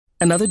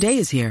Another day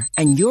is here,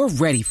 and you're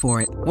ready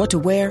for it. What to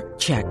wear?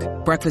 Check.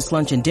 Breakfast,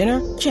 lunch, and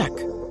dinner? Check.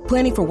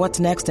 Planning for what's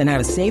next and how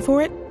to save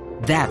for it?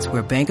 That's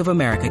where Bank of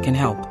America can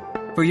help.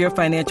 For your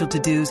financial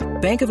to-dos,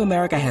 Bank of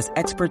America has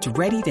experts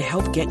ready to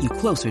help get you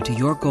closer to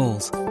your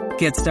goals.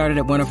 Get started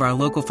at one of our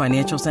local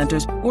financial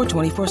centers or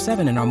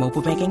 24/7 in our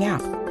mobile banking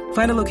app.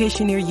 Find a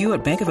location near you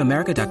at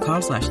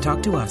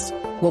bankofamerica.com/talktous.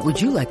 What would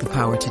you like the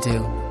power to do?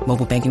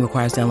 Mobile banking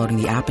requires downloading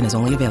the app and is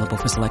only available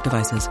for select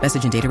devices.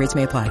 Message and data rates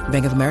may apply.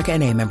 Bank of America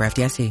NA, member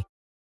FDIC.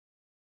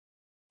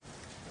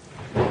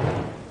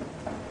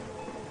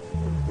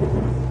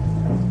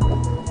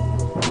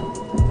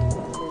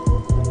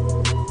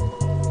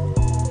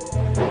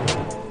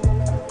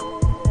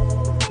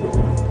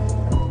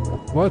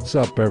 What's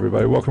up,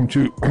 everybody? Welcome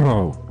to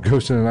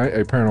Ghost in the Night,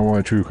 a paranormal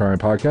and true crime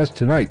podcast.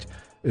 Tonight,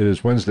 it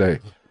is Wednesday.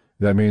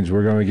 That means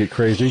we're going to get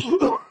crazy.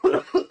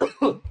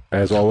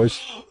 As always.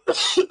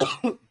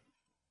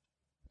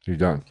 You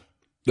done?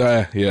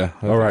 Yeah.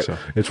 All right. So.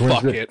 It's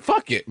Wednesday.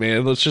 Fuck it,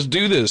 man. Let's just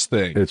do this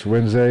thing. It's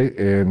Wednesday,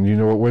 and you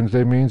know what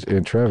Wednesday means?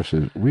 And Travis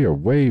says, we are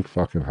way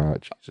fucking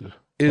hot. Jesus.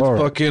 It's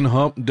fucking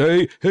hump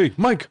day. Hey,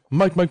 Mike.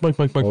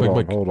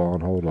 Hold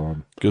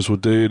on. Guess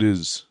what day it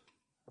is?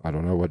 I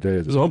don't know what day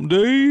it is. It's hump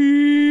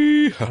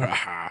day.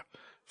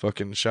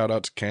 Fucking shout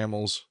out to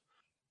camels.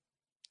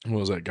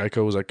 What was that?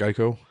 Geico? Was that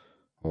Geico?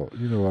 Oh,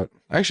 you know what?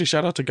 Actually,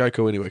 shout out to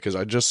Geico anyway, because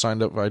I just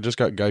signed up. I just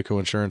got Geico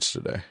insurance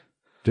today.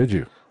 Did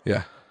you?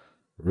 Yeah.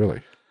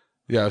 Really?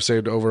 Yeah, I've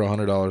saved over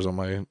 $100 on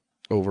my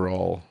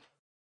overall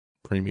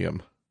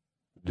premium.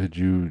 Did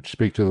you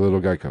speak to the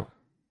little Geico?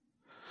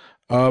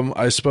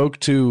 I spoke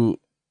to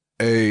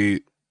a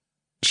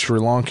Sri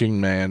Lankan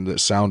man that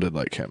sounded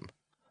like him.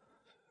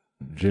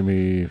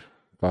 Jimmy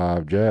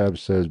Five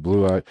Jabs says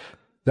Blue Eye.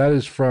 That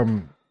is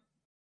from,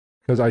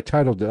 because I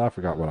titled it, I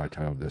forgot what I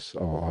titled this.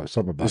 Oh,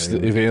 something about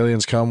if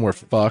aliens come, we're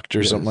fucked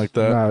or something like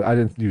that. No, I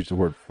didn't use the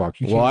word fuck.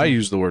 I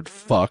use the word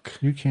fuck.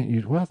 You can't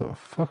use, well, the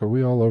fuck are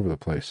we all over the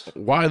place?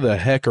 Why the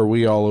heck are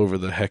we all over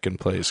the heckin'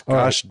 place?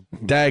 Gosh,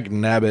 dag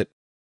nabbit.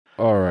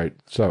 All right.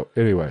 So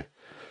anyway,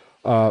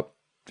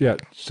 yeah.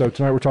 So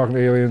tonight we're talking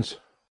aliens.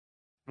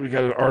 We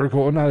got an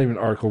article, not even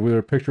an article. We got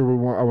a picture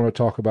I want to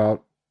talk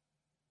about.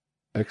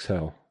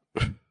 Exhale.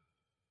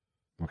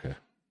 Okay.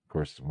 Of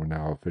course, we're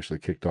now officially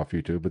kicked off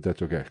YouTube, but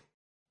that's okay.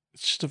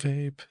 It's just a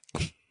vape.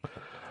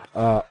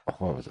 What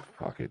was it?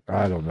 Fuck it.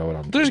 I don't know what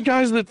I'm There's doing.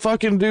 guys that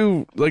fucking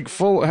do like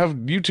have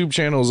YouTube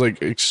channels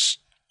like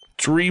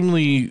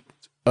extremely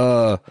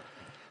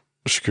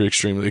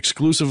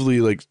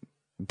exclusively like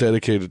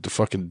dedicated to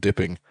fucking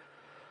dipping.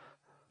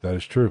 That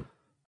is true.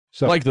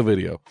 So like the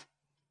video.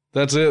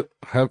 That's it.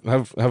 Have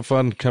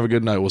fun. Have a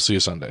good night. We'll see you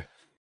Sunday.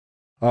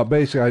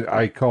 Basically,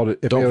 I called it.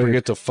 Don't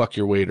forget to fuck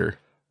your waiter.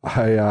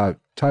 I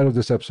titled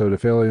this episode,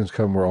 If Aliens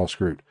Come, We're All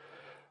Screwed.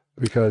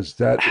 Because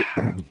that,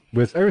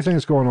 with everything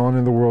that's going on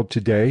in the world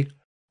today,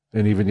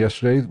 and even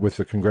yesterday with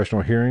the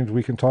congressional hearings,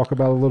 we can talk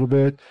about a little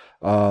bit.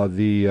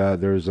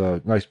 There's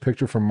a nice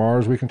picture from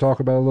Mars we can talk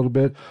about a little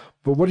bit.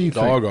 But what do you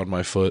think? Dog on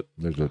my foot.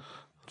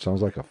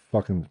 Sounds like a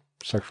fucking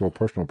sexual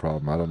personal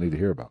problem I don't need to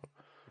hear about.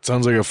 It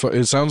sounds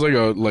like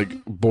a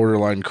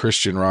borderline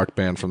Christian rock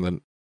band from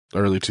the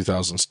early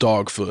 2000s.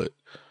 Dogfoot.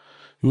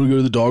 You want to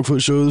go to the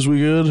Dogfoot show this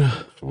weekend?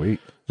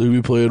 Sweet. They'll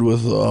be playing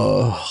with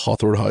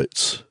Hawthorne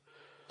Heights.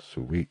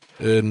 Sweet.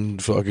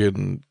 And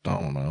fucking, I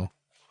don't know.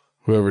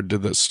 Whoever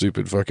did that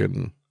stupid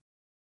fucking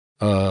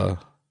Good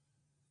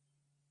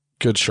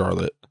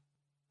Charlotte.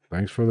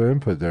 Thanks for the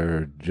input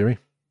there, Jimmy.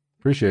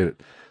 Appreciate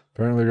it.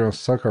 Apparently they're going to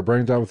suck our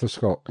brains out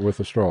with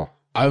a straw.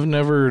 I've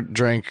never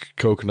drank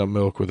coconut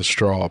milk with a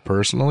straw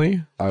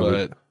personally,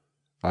 but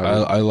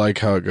I like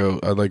how it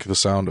goes. I like the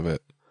sound of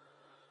it.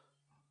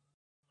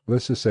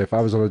 Let's just say if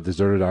I was on a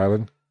deserted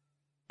island,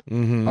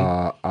 Mm-hmm.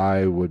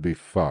 I would be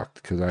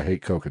fucked because I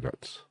hate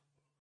coconuts.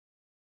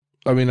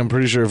 I mean, I'm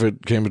pretty sure if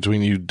it came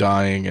between you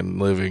dying and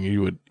living,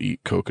 you would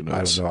eat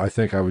coconuts. I don't know. I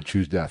think I would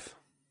choose death.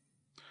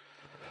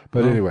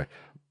 But anyway,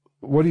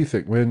 what do you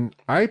think? When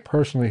I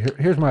personally,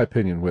 here's my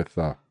opinion with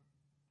the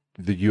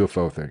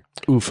UFO thing.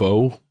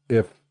 UFO.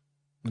 If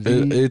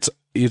it's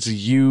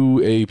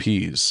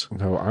UAPs.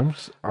 No,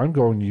 I'm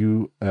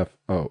going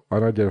UFO,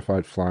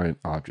 unidentified flying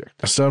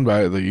object. I stand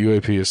by it. The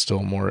UAP is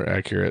still more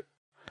accurate.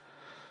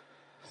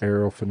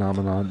 Aerial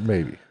phenomenon,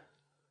 maybe.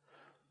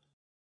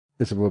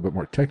 It's a little bit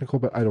more technical,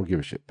 but I don't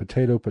give a shit.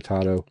 Potato.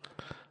 Patudo.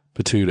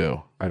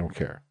 I don't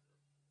care.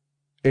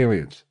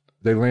 Aliens.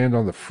 They land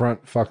on the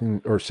front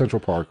fucking, or Central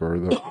Park, or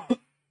the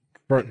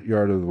front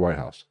yard of the White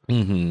House.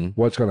 Mm-hmm.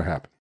 What's going to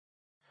happen?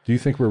 Do you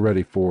think we're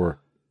ready for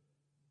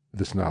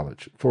this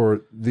knowledge? For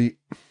the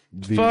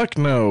Fuck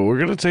no.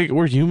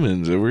 We're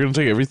humans. We're gonna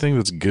take everything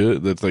that's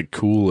good, that's like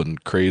cool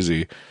and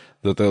crazy,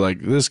 that they're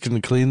like, this can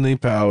cleanly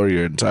power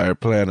your entire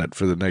planet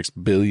for the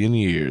next billion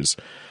years.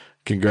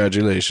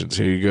 Congratulations,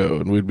 here you go.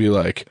 And we'd be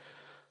like,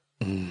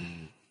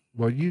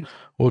 well,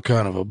 what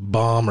kind of a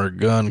bomb or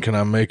gun can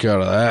I make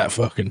out of that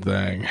fucking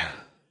thing?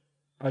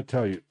 I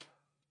tell you,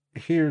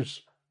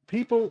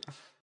 people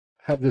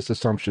have this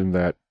assumption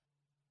that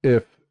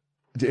if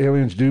the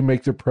aliens do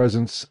make their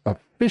presence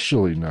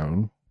officially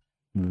known,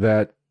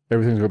 that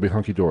everything's going to be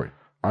hunky-dory.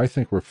 I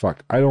think we're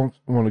fucked. I don't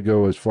want to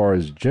go as far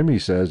as Jimmy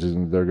says,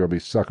 and they're going to be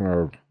sucking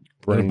our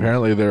brains. And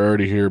apparently they're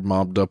already here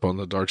mobbed up on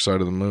the dark side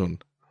of the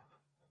moon.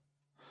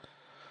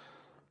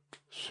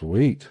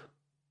 Sweet.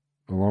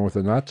 Along with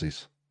the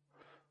Nazis.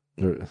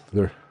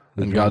 They're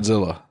And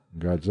Godzilla.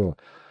 Godzilla.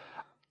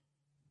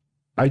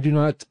 I do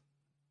not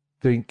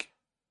think...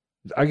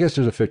 I guess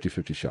there's a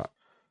 50-50 shot.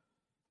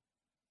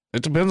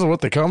 It depends on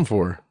what they come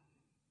for.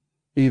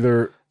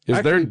 Either...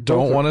 If they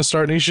don't want to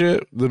start any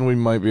shit, then we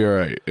might be all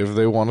right. If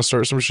they want to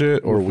start some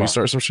shit or we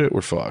start some shit,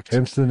 we're fucked.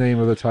 Hence the name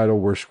of the title,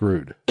 We're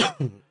Screwed.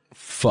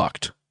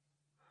 Fucked.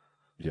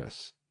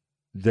 Yes.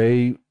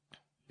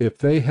 If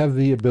they have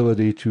the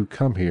ability to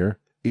come here,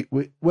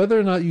 whether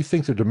or not you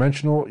think they're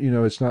dimensional,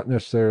 it's not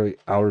necessarily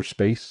outer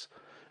space.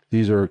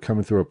 These are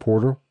coming through a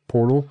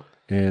portal,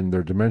 and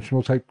they're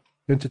dimensional type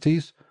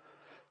entities.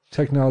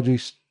 Technology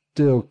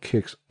still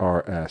kicks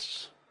our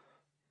ass.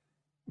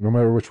 No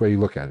matter which way you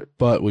look at it.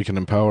 But we can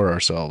empower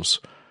ourselves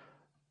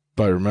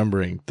by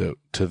remembering that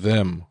to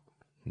them,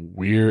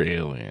 we're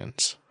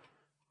aliens.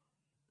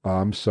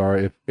 I'm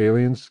sorry. If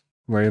aliens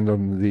land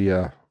on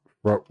the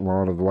front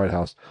lawn of the White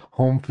House,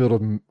 home field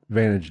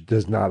advantage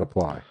does not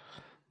apply.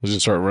 We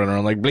just start running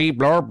around like bleep,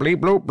 blarp, bleep,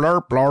 bloop,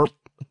 blarp,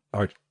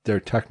 blarp. Their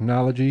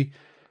technology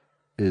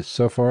is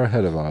so far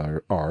ahead of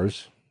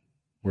ours,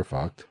 we're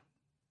fucked.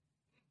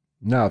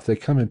 Now, if they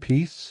come in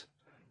peace,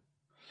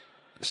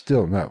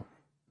 still no.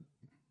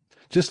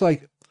 Just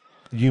like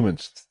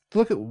humans.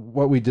 Look at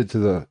what we did to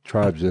the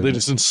tribes. They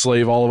just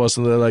enslave all of us,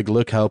 and they're like,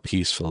 look how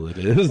peaceful it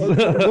is.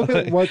 Look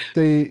at what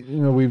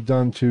we've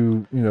done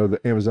to,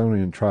 the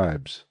Amazonian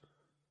tribes.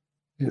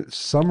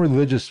 Some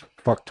religious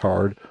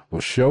fucktard will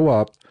show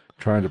up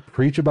trying to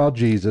preach about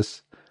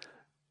Jesus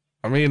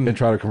and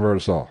try to convert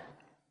us all.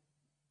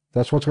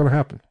 That's what's going to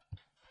happen.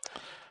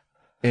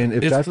 And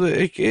if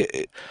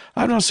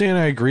I'm not saying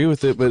I agree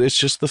with it, but it's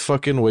just the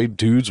fucking way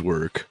dudes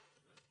work.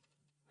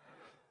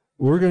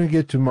 We're going to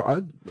get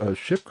to a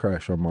ship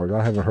crash on Mars.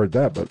 I haven't heard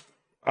that, but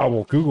I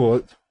will Google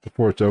it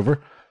before it's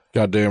over.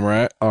 Goddamn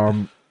right.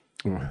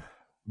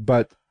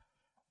 But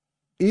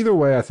either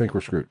way, I think we're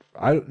screwed.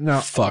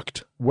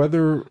 Fucked.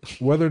 Whether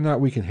or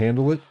not we can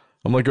handle it.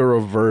 I'm like a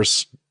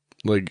reverse,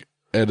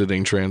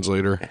 editing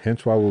translator.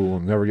 Hence why we will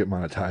never get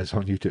monetized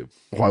on YouTube.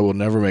 Why we'll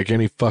never make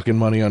any fucking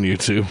money on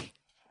YouTube.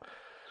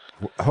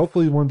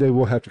 Hopefully one day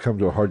we'll have to come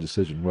to a hard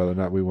decision whether or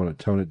not we want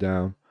to tone it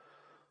down.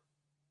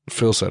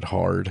 Phil said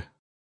hard.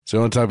 It's the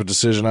only type of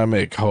decision I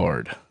make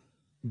hard.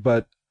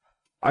 But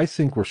I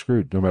think we're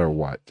screwed no matter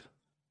what.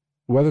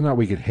 Whether or not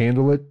we can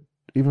handle it,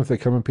 even if they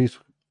come in peace,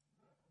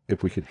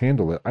 if we can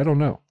handle it, I don't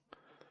know.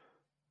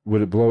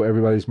 Would it blow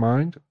everybody's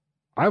mind?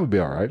 I would be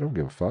all right. I don't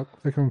give a fuck.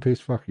 If they come in peace,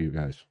 fuck you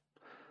guys.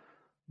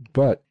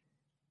 But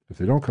if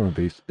they don't come in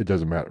peace, it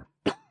doesn't matter.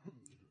 It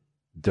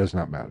does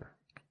not matter.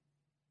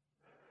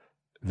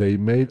 They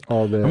made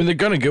all that. They're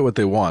going to get what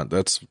they want.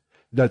 That's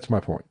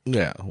my point.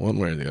 Yeah, one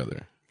way or the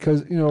other.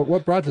 Because,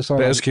 what brought this on?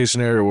 Best case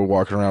scenario, we're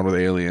walking around with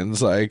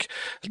aliens like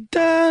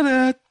da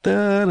da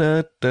da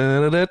da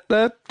da da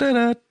da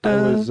da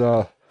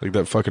da. Like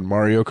that fucking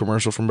Mario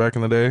commercial from back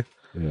in the day.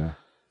 Yeah.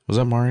 Was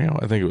that Mario?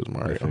 I think it was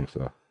Mario. I think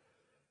so.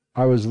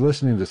 I was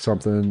listening to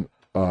something,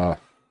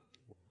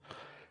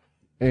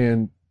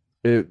 and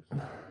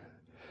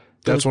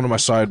that's one of my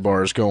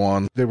sidebars. Go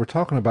on. They were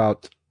talking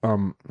about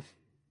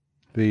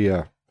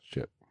the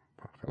shit.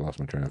 I lost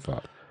my train of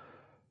thought.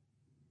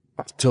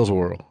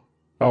 Tilt-a-whirl.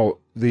 Oh,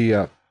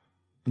 the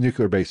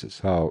nuclear bases.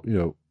 How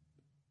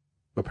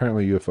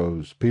apparently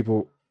UFOs.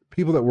 People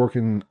that work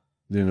in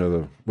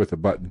with the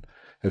button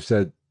have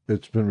said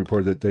it's been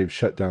reported that they've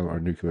shut down our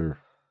nuclear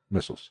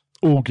missiles.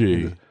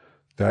 Okay.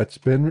 That's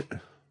been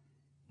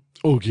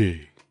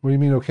okay. What do you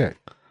mean? Okay.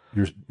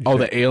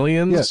 The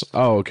aliens? Yes.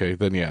 Oh, okay.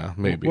 Then yeah,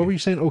 maybe. What were you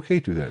saying? Okay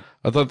to then?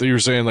 I thought that you were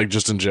saying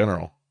just in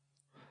general.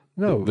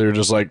 No, they're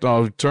just like,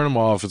 oh, turn them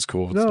off. It's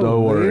cool. No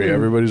worry.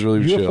 Everybody's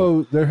really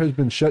chill. There has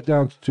been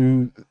shutdowns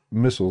to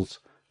missiles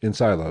in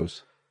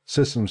silos.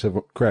 Systems have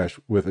crashed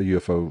with a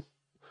UFO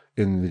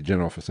in the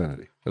general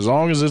vicinity. As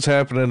long as it's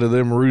happening to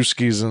them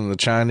Ruskies and the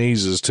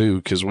Chineses too,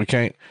 because we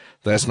can't.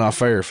 That's not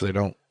fair if they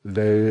don't.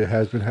 There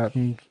has been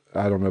happening.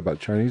 I don't know about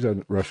Chinese.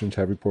 And Russians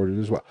have reported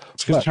as well.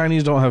 It's because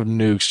Chinese don't have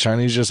nukes.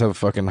 Chinese just have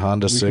fucking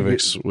Honda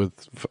Civics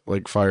with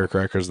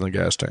firecrackers in the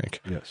gas tank.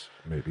 Yes,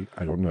 maybe.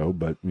 I don't know,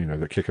 but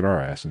they're kicking our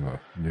ass in the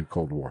new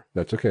Cold War.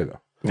 That's okay though.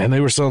 And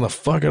they were selling the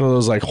fuck out of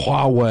those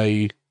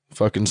Huawei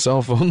fucking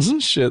cell phones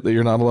and shit that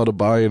you're not allowed to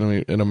buy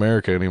in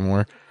America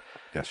anymore.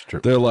 That's true.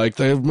 They're like,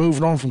 they've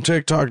moved on from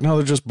TikTok. Now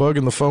they're just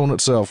bugging the phone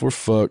itself. We're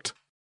fucked.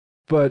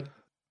 But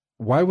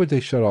why would they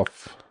shut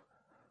off?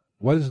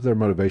 What is their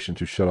motivation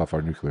to shut off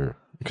our nuclear?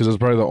 Because it's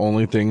probably the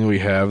only thing we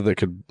have that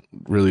could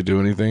really do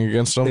anything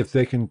against them. If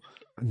they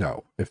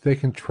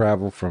can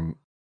travel from.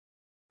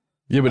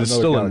 Yeah, but it's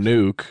still a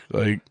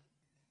nuke.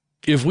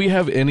 If we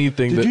have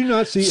anything Did you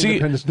not see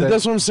Independence Day?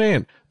 That's what I'm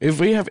saying.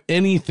 If we have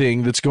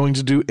anything that's going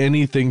to do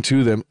anything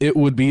to them, it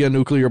would be a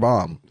nuclear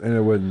bomb.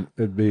 And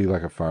it'd be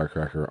like a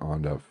firecracker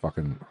on the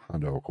fucking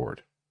Honda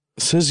Accord.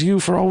 Says you.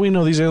 For all we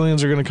know, these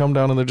aliens are going to come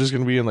down and they're just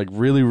going to be in like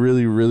really,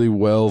 really, really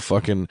well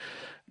fucking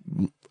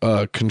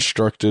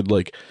constructed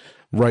like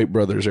Wright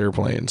brothers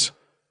airplanes,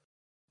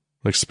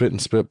 like spitting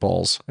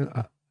spitballs,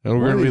 and we're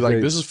going to be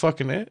like, this is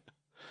fucking it.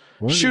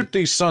 Shoot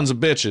these sons of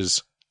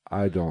bitches.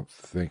 I don't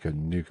think a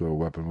nuclear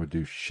weapon would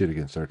do shit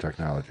against our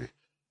technology.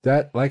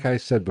 That, like I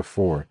said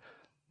before,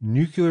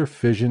 nuclear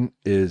fission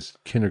is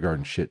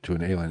kindergarten shit to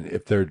an alien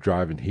if they're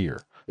driving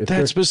here.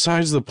 That's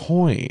besides the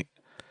point.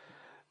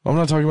 I'm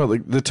not talking about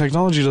like the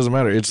technology doesn't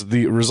matter. It's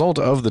the result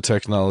of the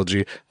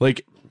technology.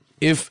 Like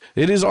if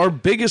it is our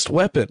biggest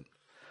weapon.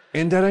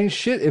 And that ain't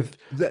shit. If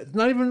that's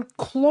not even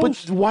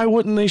close. But why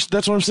wouldn't they?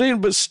 That's what I'm saying.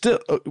 But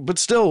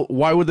still,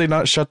 why would they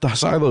not shut the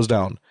silos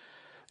down?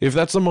 If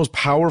that's the most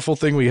powerful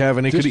thing we have,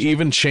 and it could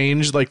even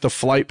change like the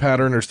flight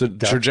pattern or the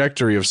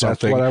trajectory of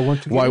something,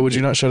 why would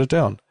you not shut it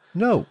down?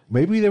 No,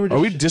 maybe they were. Just,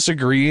 are we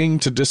disagreeing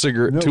to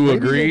disagree to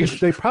agree?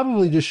 They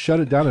probably just shut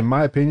it down, in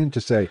my opinion,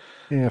 to say,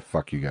 "Yeah,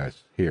 fuck you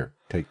guys. Here,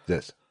 take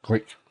this.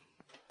 Click.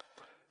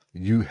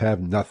 You have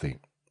nothing.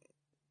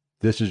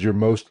 This is your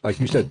most, like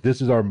you said,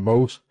 this is our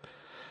most."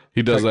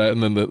 He does that,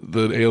 and then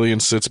the alien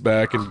sits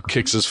back and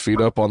kicks his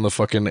feet up on the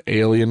fucking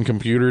alien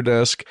computer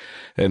desk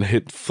and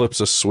flips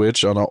a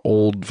switch on an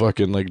old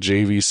fucking like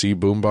JVC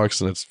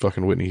boombox, and it's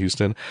fucking Whitney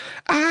Houston.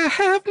 I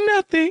have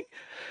nothing.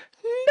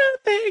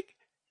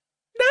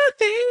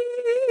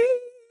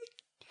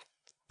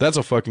 That's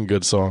a fucking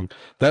good song.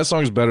 That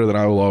song's better than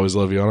I Will Always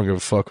Love You. I don't give a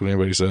fuck what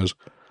anybody says.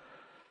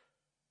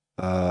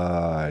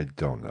 I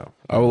don't know.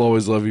 I Will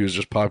Always Love You is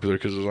just popular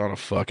because it was on a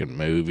fucking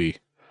movie.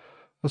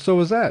 Well, so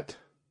was that.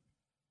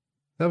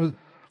 That was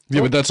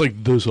but that's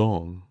like the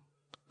song.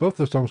 Both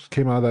those songs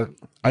came out of that.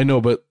 I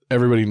know, but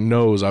everybody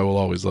knows I Will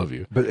Always Love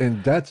You.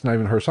 And that's not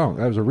even her song.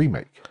 That was a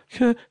remake.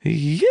 Yeah,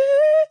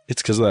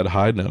 it's because of that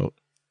high note.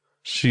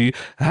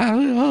 I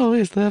will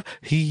always love.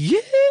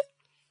 Yeah,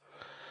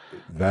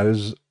 that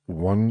is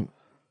one.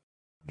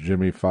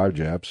 Jimmy Five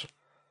Jabs.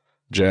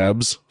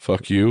 Jabs.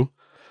 Fuck you.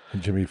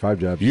 Jimmy Five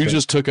Jabs. You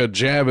just took a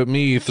jab at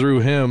me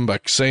through him by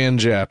saying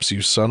Japs.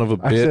 You son of a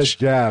bitch. I said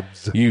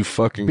jabs. You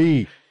fucking.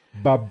 Boy.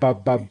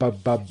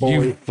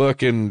 You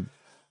fucking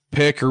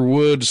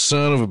Peckerwood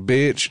son of a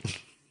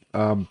bitch.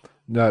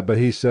 No, but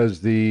he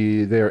says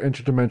they are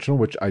interdimensional,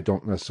 which I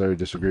don't necessarily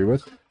disagree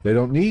with. They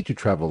don't need to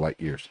travel light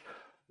years.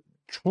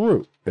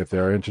 True, if they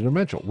are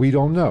interdimensional. We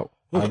don't know.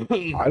 I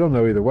don't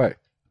know either way.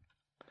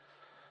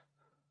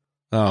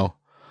 Oh.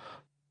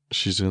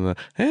 She's doing that.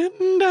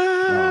 And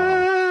I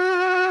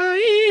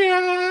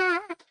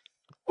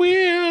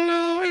will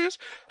always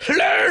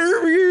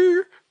love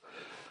you.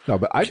 No,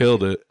 but I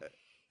killed it.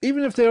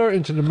 Even if they are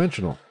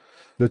interdimensional,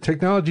 the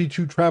technology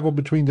to travel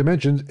between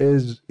dimensions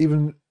is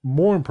even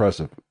more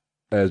impressive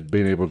as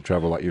being able to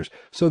travel light years.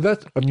 So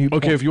that's a mute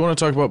point. If you want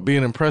to talk about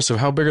being impressive,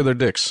 how big are their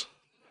dicks?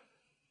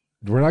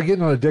 We're not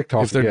getting on a dick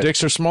talk. If their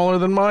dicks are smaller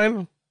than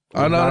mine,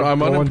 I'm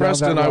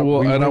unimpressed, and I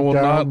will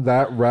not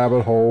that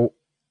rabbit hole.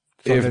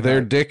 If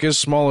their dick is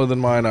smaller than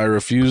mine, I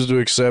refuse to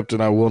accept,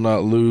 and I will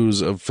not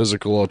lose a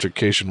physical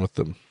altercation with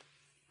them.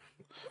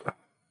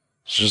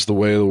 It's just the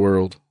way of the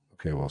world.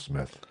 Okay, Will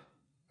Smith.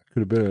 I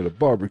could have been at a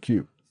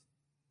barbecue.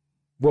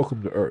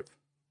 Welcome to Earth.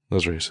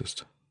 That's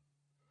racist.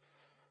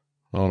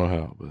 I don't know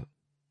how, but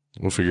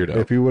we'll figure it out.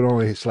 If he would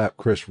only slap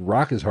Chris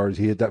Rock as hard as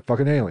he hit that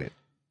fucking alien.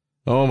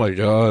 Oh my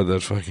God,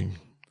 that fucking...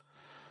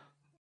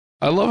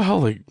 I love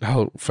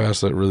how fast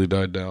that really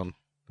died down.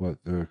 What,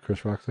 the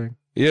Chris Rock thing?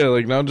 Yeah,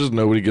 like now just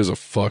nobody gives a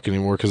fuck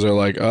anymore because they're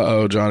like,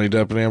 uh-oh, Johnny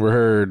Depp and Amber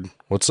Heard.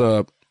 What's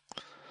up?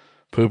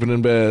 Pooping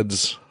in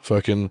beds.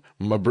 Fucking...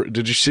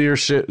 Did you see her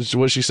shit?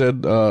 What she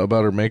said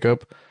about her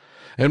makeup?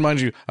 And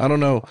mind you, I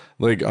don't know.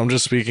 Like, I'm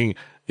just speaking...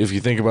 If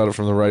you think about it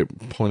from the right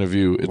point of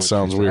view, it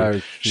sounds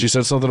weird. She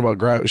said something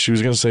about she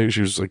was going to say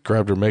she was like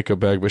grabbed her makeup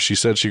bag, but she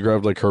said she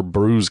grabbed like her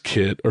bruise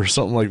kit or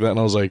something like that. And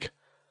I was like,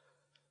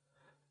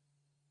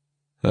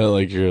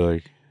 like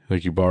you're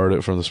like you borrowed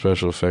it from the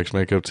special effects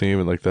makeup team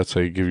and like that's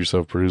how you give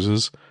yourself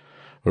bruises,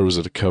 or was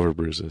it to cover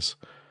bruises?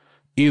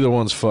 Either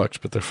one's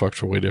fucked, but they're fucked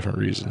for way different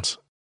reasons.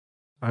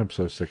 I'm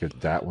so sick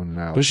of that one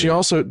now. But she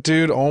also,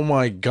 dude, oh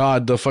my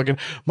God,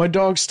 my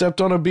dog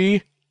stepped on a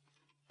bee.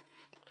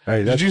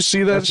 Hey, did you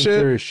see that shit?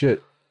 Serious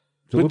shit.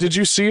 But did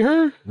you see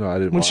her? No, I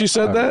didn't. When she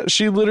said that,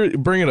 she literally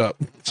bring it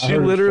up. She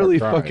literally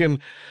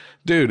fucking,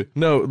 dude.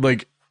 No,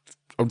 like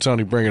I'm telling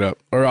you, bring it up,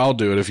 or I'll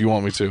do it if you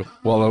want me to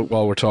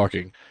while we're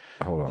talking.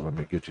 Hold on, let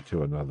me get you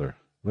to another.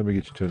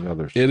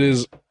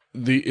 It's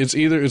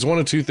one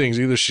of two things.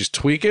 Either she's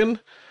tweaking,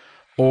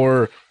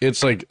 or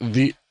it's like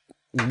the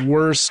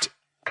worst,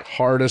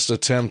 hardest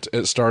attempt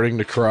at starting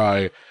to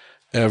cry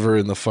ever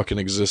in the fucking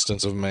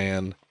existence of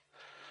man.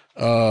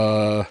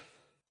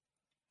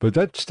 But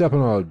that's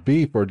stepping on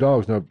beef or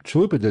dogs. Now,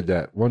 Chalupa did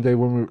that one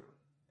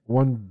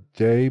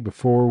day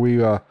before we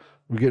were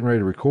getting ready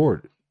to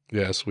record.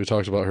 Yes, we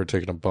talked about her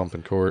taking a bump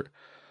in court.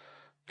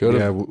 We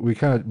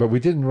but we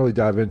didn't really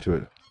dive into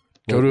it.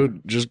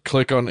 Just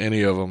click on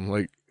any of them,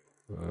 like,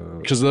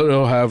 because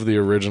they'll have the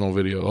original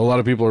video. A lot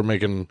of people are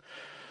making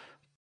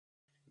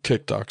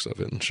TikToks of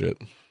it and shit.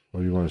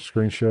 Well, you want to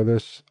screen share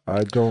this?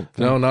 I don't think...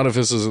 No, not if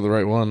this isn't the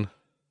right one.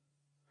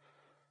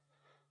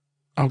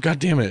 Oh, God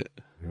damn it.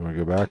 You want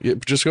to go back? Yeah,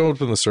 just go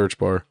up in the search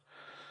bar.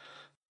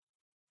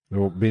 There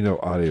will be no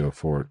audio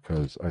for it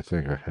because I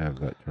think I have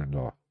that turned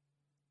off.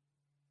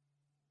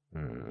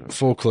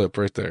 Full clip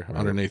right there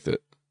underneath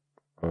it.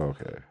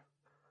 Okay.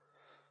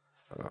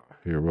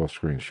 Here, we'll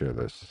screen share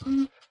this.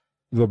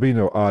 There'll be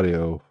no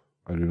audio.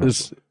 I do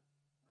not.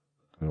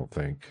 I don't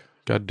think.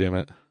 God damn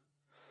it.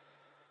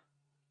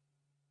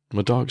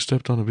 My dog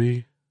stepped on a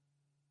bee.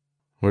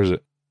 Where is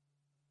it?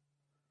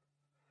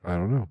 I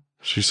don't know.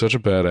 She's such a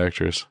bad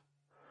actress.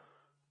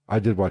 I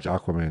did watch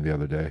Aquaman the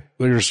other day.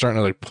 They're starting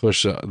to like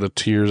push the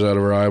tears out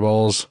of her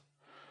eyeballs.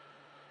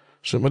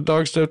 So my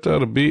dog stepped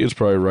out a bee. It's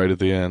probably right at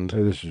the end.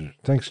 Hey, this is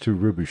thanks to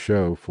Ruby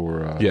Show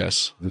for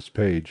yes, this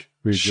page.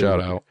 Shout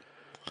out.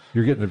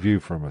 You're getting a view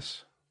from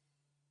us.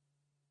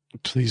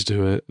 Please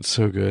do it. It's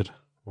so good.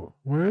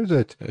 Where is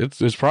it?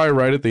 It's probably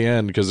right at the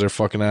end because they're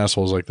fucking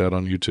assholes like that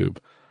on YouTube.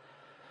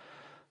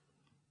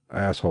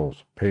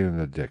 Assholes. Pain in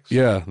the dicks.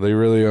 Yeah, they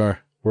really are.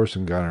 Worse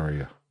than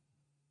gonorrhea.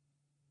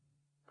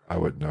 I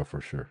wouldn't know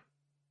for sure.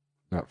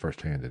 Not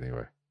firsthand,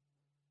 anyway.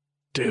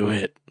 Do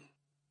it.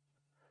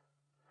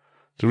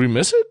 Did we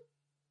miss it?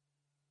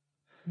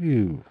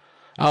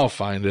 I'll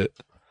find it.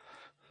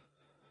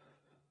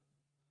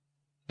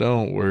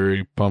 Don't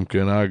worry,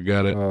 pumpkin. I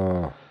got it.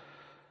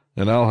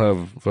 And I'll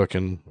have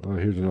fucking... Oh,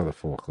 here's another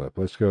full clip.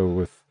 Let's go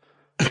with...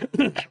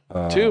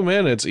 2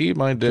 minutes. Eat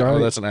my dick. Johnny... Oh,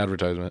 that's an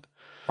advertisement.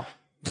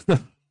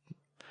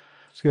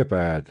 Skip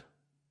ad.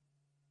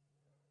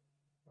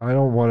 I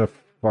don't want a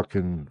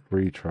fucking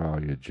free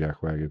trial, you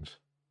jackwagons.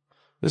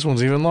 This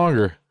one's even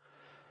longer.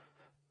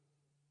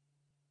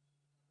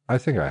 I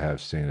think I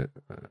have seen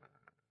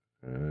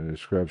it.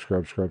 Scrub.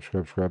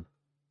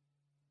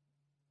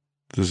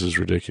 This is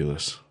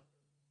ridiculous.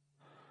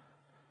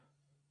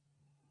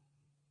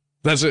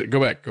 That's it. Go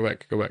back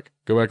like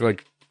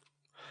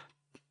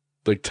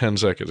 10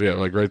 seconds. Yeah,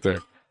 like right there.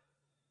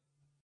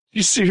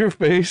 You see her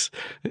face?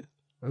 It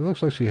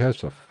looks like she has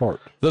to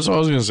fart. That's what I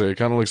was going to say. It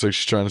kind of looks like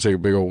she's trying to take a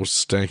big old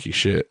stanky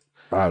shit.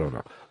 I don't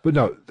know. But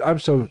no, I'm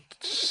so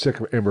sick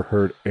of Amber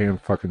Heard and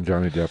fucking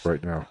Johnny Depp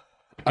right now.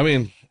 I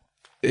mean,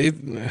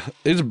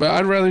 it's bad.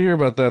 I'd rather hear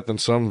about that than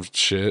some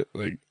shit.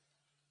 Like,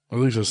 at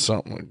least it's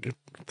something. Like,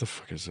 what the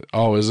fuck is it?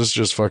 Oh, is this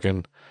just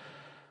fucking...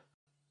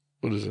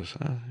 What is this?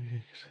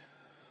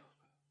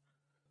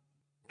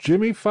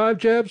 Jimmy Five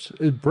Jabs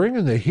is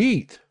bringing the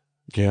heat.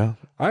 Yeah.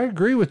 I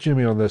agree with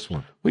Jimmy on this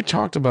one. We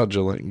talked about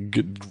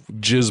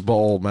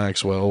Jizzball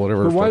Maxwell,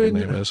 whatever her fucking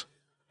name is.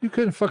 You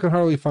couldn't fucking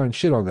hardly find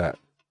shit on that.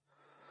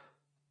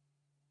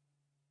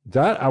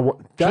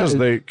 Because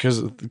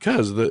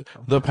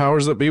the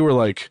powers that be were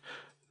like,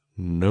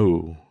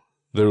 no,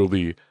 there will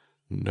be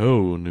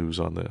no news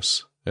on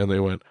this, and they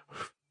went.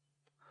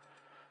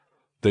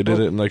 They did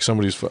it in like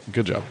somebody's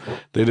good job.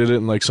 They did it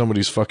in like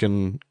somebody's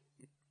fucking.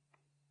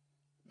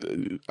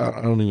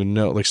 I don't even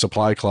know, like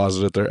supply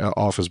closet at their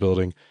office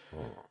building.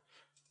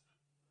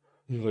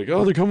 You're like,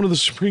 oh, they're coming to the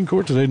Supreme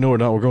Court today. No, we're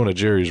not. We're going to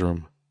Jerry's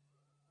room.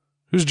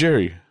 Who's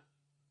Jerry?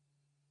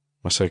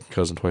 My second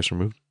cousin, twice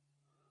removed.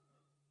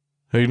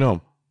 How you know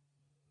him?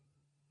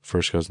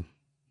 First cousin.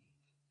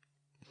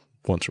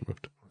 Once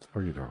removed. What the fuck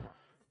are you talking about?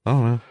 I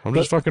don't know. I'm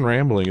just fucking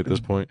rambling at this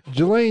point.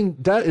 Jelaine,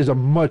 that is a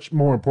much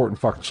more important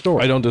fucking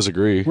story. I don't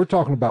disagree. We're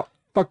talking about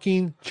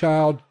fucking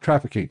child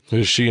trafficking.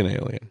 Is she an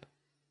alien?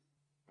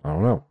 I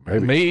don't know.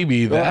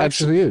 Maybe that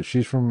that's... actually is.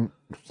 She's from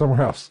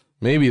somewhere else.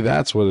 Maybe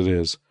that's what it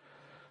is.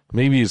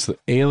 Maybe it's the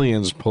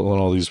aliens pulling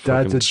all these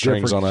fucking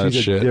strings on that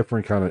shit. She's a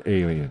different kind of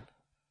alien.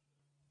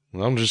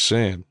 I'm just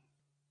saying.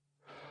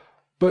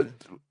 But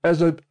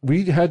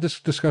we had this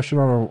discussion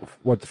on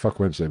What the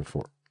Fuck Wednesday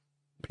before.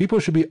 People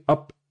should be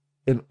up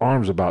in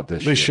arms about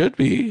this. They should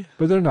be,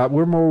 but they're not.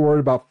 We're more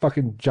worried about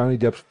fucking Johnny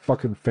Depp's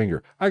fucking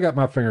finger. I got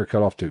my finger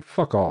cut off too.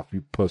 Fuck off,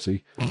 you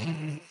pussy.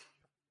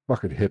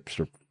 Fucking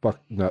hipster. Fuck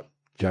nut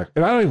jack.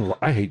 And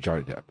I hate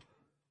Johnny Depp.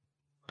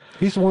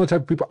 He's one of the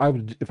type of people I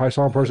would, if I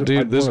saw in person.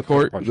 Dude, this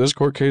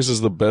court case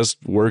is the best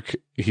work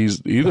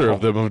either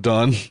of them have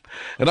done.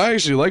 And I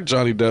actually like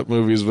Johnny Depp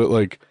movies, but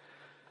like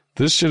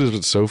this shit has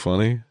been so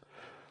funny.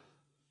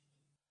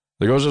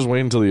 Like I was just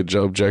waiting until the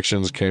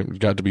objections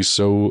got to be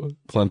so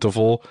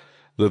plentiful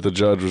that the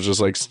judge was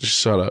just like,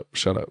 shut up,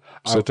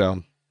 sit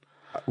down.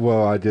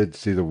 Well, I did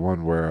see the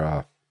one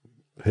where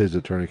his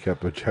attorney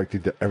kept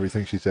objecting to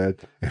everything she said,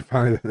 and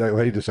finally that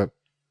lady just said,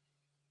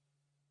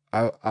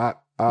 I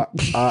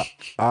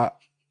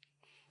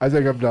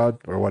think I'm done,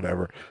 or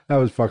whatever. That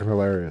was fucking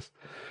hilarious.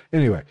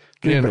 Anyway.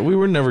 And we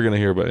were never going to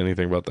hear about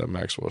anything about that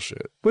Maxwell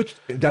shit. Which,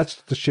 that's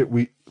the shit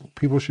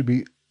people should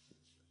be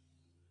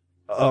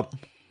up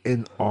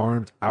in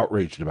arms,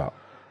 outraged about.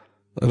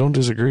 I don't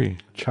disagree.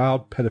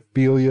 Child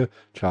pedophilia,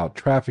 child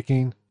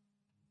trafficking.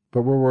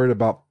 But we're worried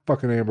about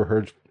fucking Amber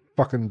Heard's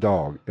fucking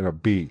dog and a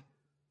bee.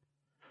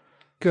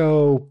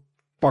 Go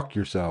fuck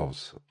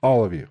yourselves.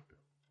 All of you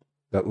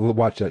that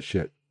watch that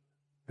shit.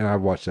 And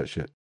I've watched that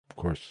shit. Of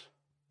course,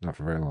 not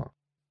for very long.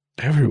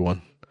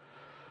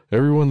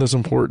 Everyone that's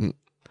important.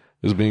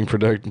 is being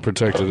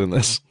protected in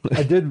this.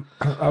 I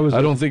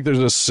don't think there's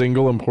a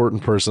single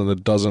important person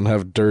that doesn't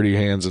have dirty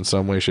hands in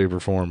some way, shape, or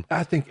form.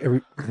 I think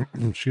every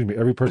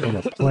person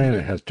on the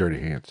planet has dirty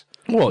hands.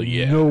 Well,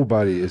 yeah.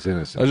 Nobody is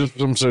innocent.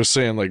 I'm just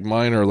saying, like,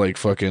 mine are like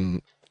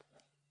fucking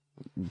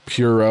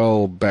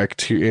Purell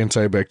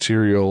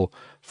antibacterial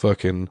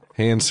fucking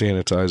hand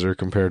sanitizer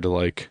compared to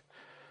like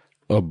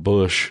a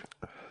Bush.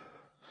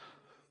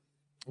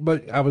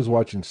 But I was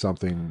watching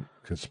something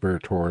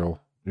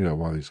conspiratorial,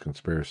 one of these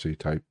conspiracy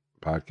type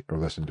podcast, or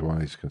listening to one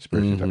of these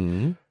conspiracy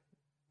type.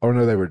 Or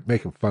no, they were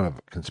making fun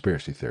of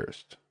conspiracy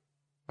theorists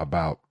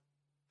about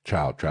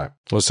child trap.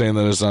 Was saying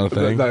that it's not a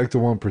thing? Like the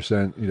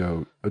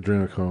 1%,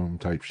 adrenochrome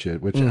type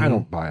shit, which I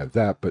don't buy of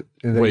that, but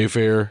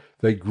Wayfair.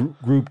 They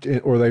grouped in,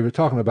 or they were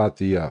talking about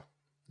the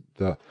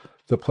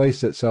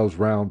place that sells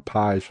round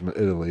pies from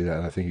Italy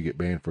that I think you get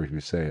banned for if you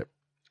say it.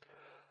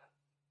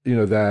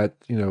 The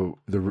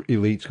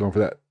elites going for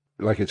that,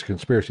 like it's a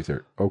conspiracy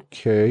theory.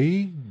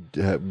 Okay,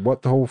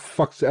 what the whole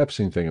fuck's the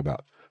Epstein thing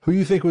about? Who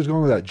you think was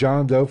going with that?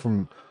 John Doe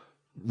from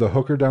the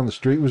hooker down the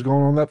street was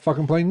going on that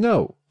fucking plane?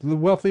 No, the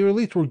wealthy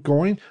elites were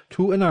going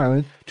to an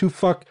island to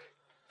fuck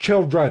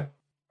children.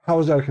 How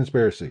is that a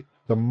conspiracy?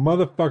 The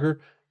motherfucker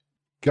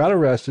got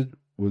arrested,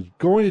 was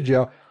going to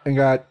jail, and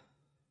got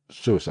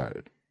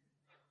suicided.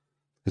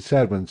 It's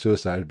sad when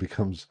suicide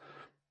becomes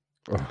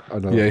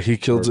another. Yeah,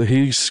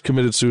 he's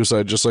committed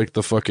suicide just like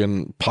the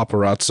fucking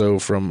paparazzo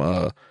from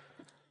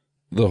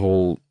the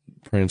whole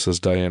Princess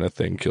Diana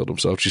thing killed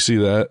himself. Did you see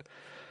that?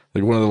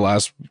 Like one of the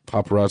last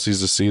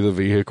paparazzis to see the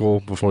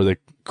vehicle before they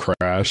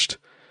crashed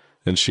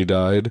and she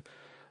died.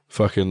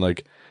 Fucking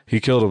like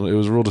he killed him. It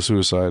was ruled a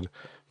suicide,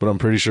 but I'm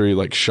pretty sure he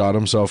like shot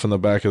himself in the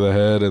back of the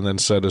head and then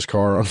set his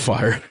car on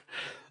fire.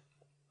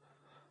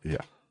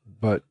 Yeah,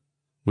 but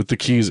with the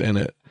keys in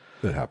it.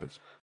 That happens.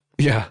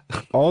 Yeah.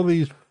 All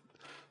these,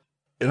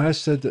 and I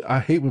said that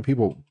I hate when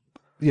people,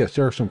 yes,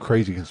 there are some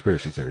crazy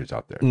conspiracy theories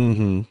out there.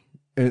 Mm-hmm.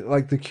 And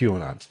like the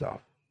QAnon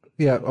stuff.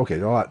 Yeah, okay,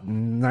 a lot,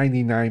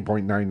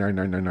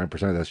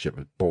 99.99999% of that shit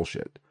was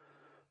bullshit.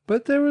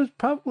 But there was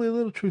probably a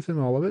little truth in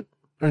all of it,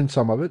 or in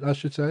some of it, I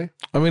should say.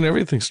 I mean,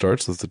 everything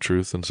starts with the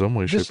truth in some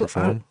way, shape, or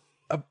form.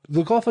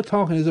 The Gulf of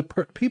Tonkin is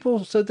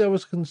people said that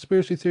was a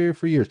conspiracy theory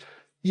for years,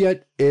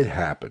 yet it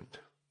happened.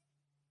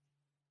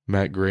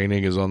 Matt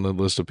Groening is on the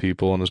list of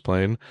people on his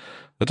plane.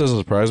 That doesn't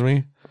surprise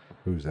me.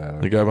 Who's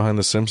that? The guy behind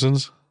The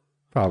Simpsons?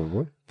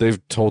 Probably.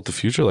 They've told the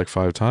future like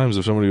 5 times.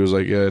 If somebody was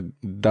like, yeah,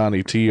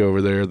 Donnie T over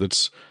there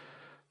that's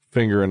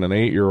fingering an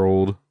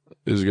 8-year-old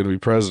is going to be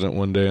president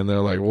one day, and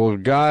they're like, well,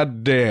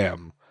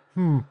 goddamn.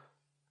 What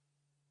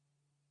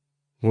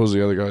was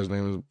the other guy's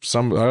name? I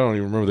don't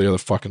even remember the other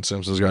fucking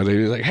Simpsons guy.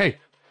 He's like, hey,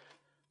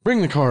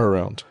 bring the car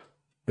around.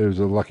 It was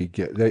a lucky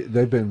get.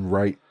 They've been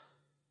right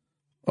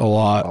a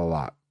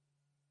lot.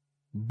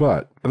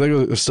 But I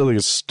still think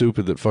it's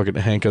stupid that fucking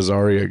Hank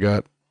Azaria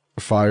got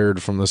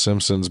fired from The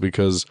Simpsons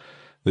because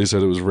they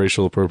said it was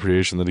racial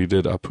appropriation that he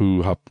did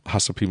Apu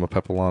Hasapima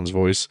Pepelan's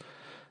voice.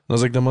 And I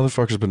was like, the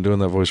motherfucker's been doing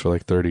that voice for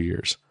like 30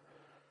 years.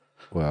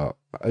 Well,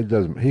 it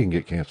doesn't. He can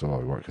get canceled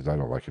all he wants because I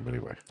don't like him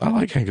anyway. I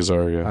like Hank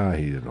Azaria.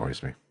 He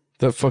annoys me.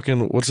 That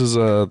fucking what's his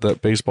that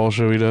baseball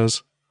show he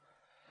does?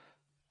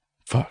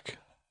 Fuck,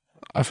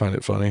 I find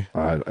it funny.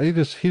 He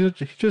just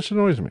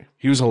annoys me.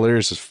 He was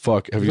hilarious as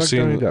fuck. Have you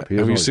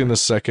seen the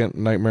second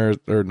Night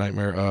at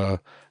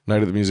the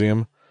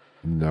Museum?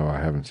 No, I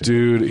haven't seen.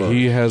 Dude,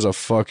 he has a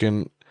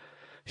fucking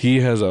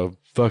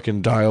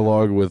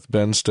dialogue with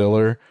Ben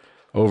Stiller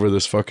over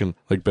this fucking,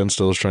 like, Ben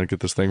Stiller's trying to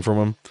get this thing from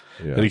him.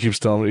 Yeah. And he keeps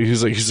telling me,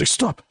 he's like,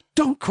 stop,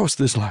 don't cross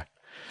this line.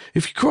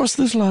 If you cross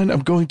this line,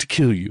 I'm going to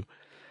kill you.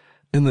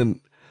 And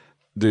then,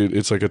 dude,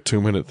 it's like a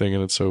 2-minute thing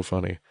and it's so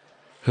funny.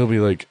 He'll be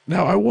like,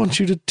 now I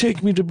want you to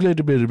take me to blah,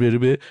 blah, blah, blah,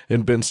 blah.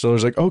 And Ben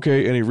Stiller's like,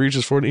 okay. And he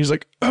reaches for it and he's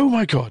like, oh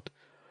my God,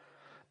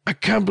 I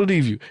can't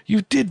believe you.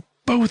 You did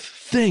both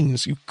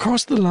things. You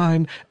crossed the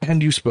line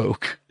and you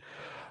spoke.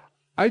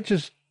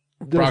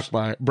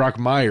 Brock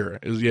Meyer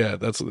is,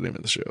 that's the name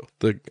of the show,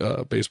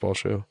 the baseball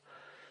show.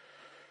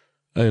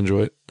 I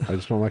enjoy it. I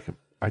just don't like him.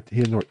 I'm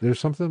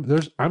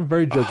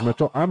very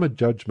judgmental. I'm a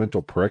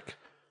judgmental prick.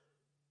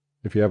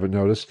 If you haven't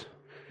noticed,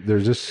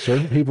 there's just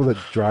certain people that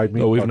drive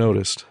me. Oh, we've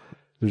noticed.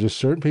 There's just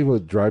certain people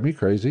that drive me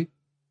crazy.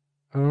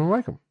 I don't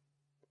like them.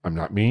 I'm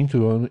not mean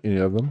to any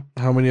of them.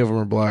 How many of them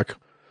are black?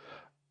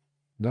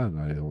 None,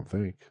 I don't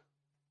think.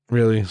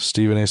 Really?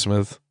 Stephen A.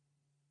 Smith?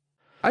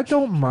 I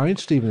don't mind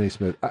Stephen A.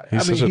 Smith.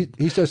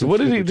 He says what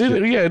did he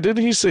did? Yeah,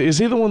 didn't he say? Is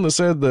he the one that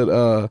said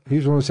that?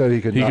 He's the one that said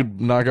he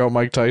could knock out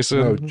Mike Tyson.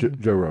 No,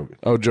 Joe Rogan.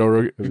 Oh, Joe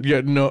Rogan.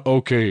 Yeah, no.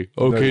 Okay,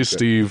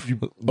 Steve.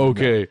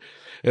 Okay,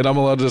 and I'm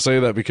allowed to say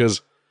that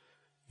because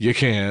you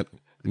can't.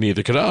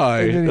 Neither could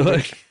I.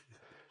 Like,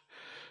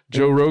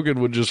 Joe Rogan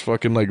would just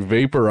fucking like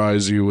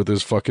vaporize you with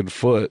his fucking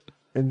foot.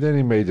 And then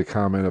he made the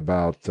comment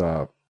about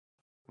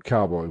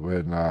Cowboy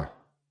when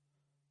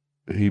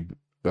he.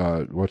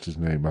 What's his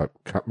name?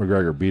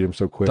 McGregor beat him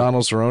so quick.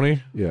 Donald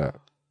Cerrone? Yeah.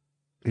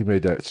 He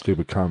made that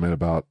stupid comment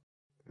about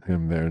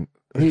him there.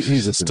 he's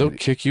just an still idiot.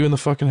 kick you in the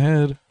fucking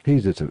head. He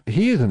is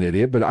an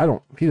idiot,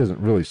 but he doesn't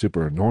really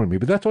super annoy me.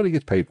 But that's what he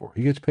gets paid for.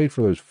 He gets paid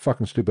for those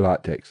fucking stupid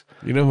hot takes.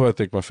 You know who I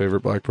think my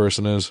favorite black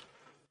person is?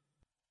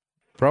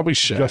 Probably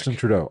Shaq. Justin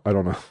Trudeau. I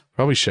don't know.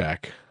 Probably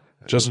Shaq.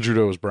 Justin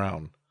Trudeau was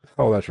brown.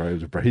 Oh, that's right.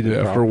 He did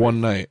Yeah, for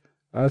one night.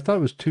 I thought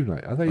it was 2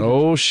 nights. I thought.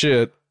 Oh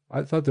shit!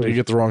 I thought there Did you was.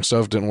 get the wrong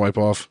stuff? Didn't wipe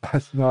off.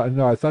 No,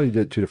 I thought he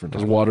did 2 different It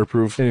was times.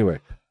 waterproof. Anyway,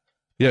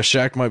 Yeah,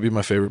 Shaq might be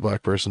my favorite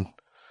black person.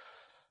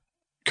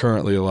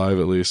 Currently alive,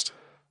 at least.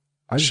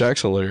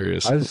 Shaq's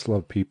hilarious. I just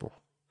love people.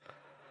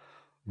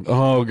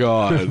 Oh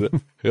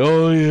God!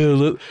 Oh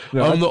yeah!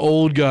 I'm the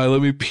old guy.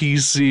 Let me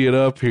PC it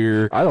up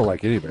here. I don't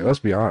like anybody. Let's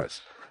be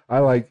honest. I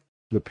like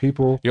the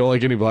people. You don't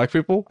like any black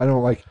people? I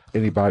don't like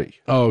anybody.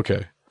 Oh,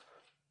 okay.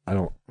 I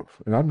don't,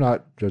 and I'm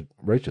not just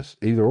racist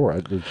either or.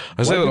 There's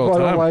I say white that all people the I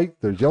don't time. like.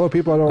 There's yellow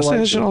people I don't I say like.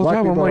 that shit there's all the black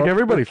time. I'm people I like, don't-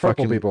 everybody there's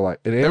purple fucking- people like.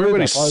 And aliens,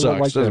 Everybody I probably don't sucks.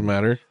 like Doesn't them.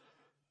 matter.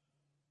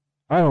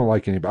 I don't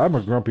like anybody. I'm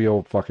a grumpy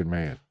old fucking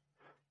man.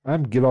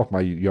 I'm get off my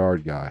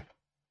yard guy.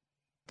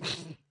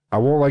 I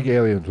won't like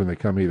aliens when they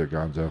come either,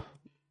 Gonzo.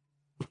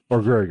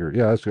 Or Gregor.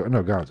 Yeah, that's good.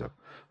 No, Gonzo.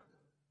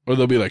 Or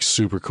they'll be like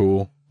super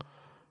cool.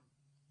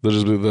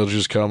 They'll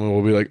just come and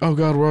we'll be like, oh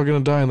God, we're all gonna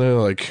die, and they're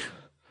like,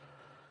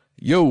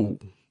 yo,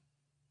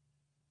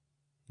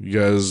 you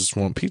guys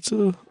want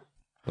pizza?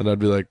 And I'd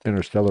be like,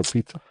 Interstellar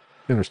pizza.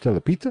 Interstellar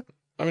pizza?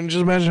 I mean,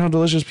 just imagine how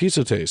delicious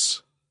pizza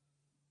tastes.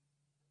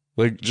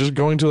 Like, just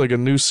going to like a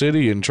new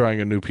city and trying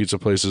a new pizza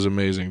place is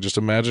amazing. Just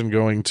imagine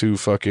going to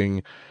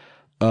fucking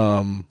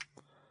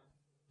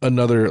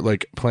another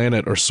like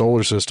planet or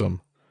solar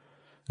system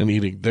and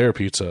eating their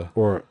pizza.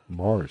 Or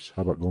Mars.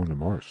 How about going to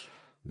Mars?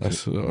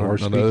 That's or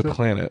Mars another pizza?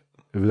 planet.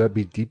 Would that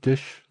be deep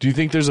dish? Do you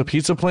think there's a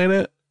pizza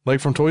planet like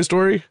from Toy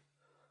Story?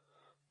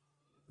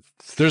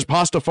 There's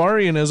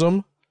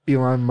Pastafarianism.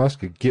 Elon Musk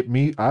could get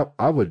me.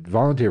 I would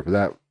volunteer for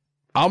that.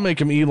 I'll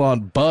make him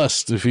Elon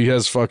bust if he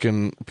has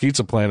fucking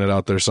Pizza Planet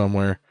out there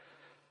somewhere.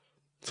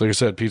 It's like I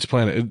said, Pizza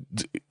Planet.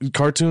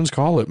 Cartoons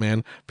call it,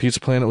 man. Pizza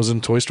Planet was in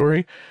Toy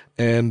Story,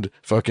 and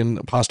fucking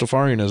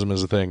Pastafarianism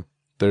is a thing.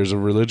 There's a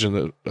religion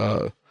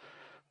that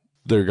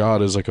their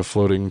god is like a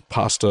floating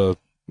pasta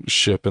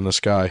ship in the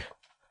sky.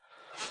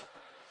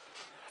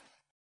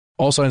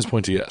 All signs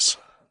point to yes.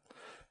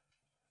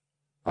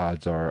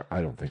 Odds are,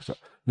 I don't think so.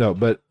 No,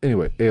 but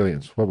anyway,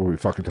 aliens. What were we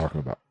fucking talking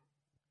about?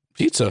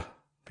 Pizza.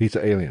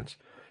 Pizza aliens.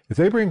 If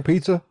they bring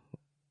pizza,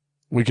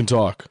 We can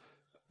talk.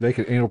 they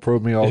can anal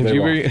probe me all If day you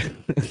long.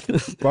 bring,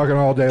 Fucking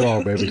all day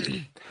long,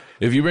 baby.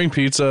 if you bring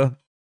pizza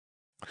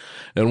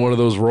and one of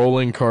those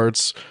rolling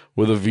carts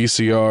with a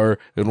VCR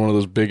and one of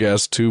those big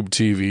ass tube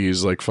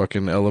TVs like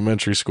fucking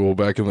elementary school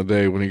back in the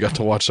day when you got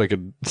to watch like a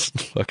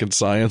fucking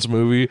science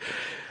movie,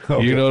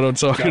 Okay. you know what I'm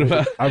talking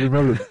about? I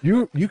remember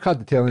you caught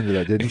the tail end of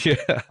that, didn't you?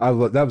 Yeah.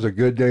 That was a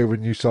good day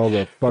when you saw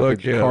the fucking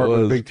Fuck yeah, cart it with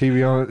a was. big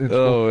TV on it. It's-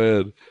 Oh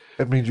man,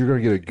 That means you're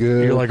gonna get a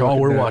good. you're like, oh, fucking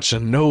we're day.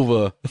 watching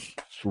Nova.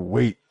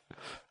 Sweet.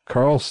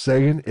 Carl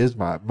Sagan is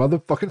my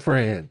motherfucking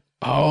friend.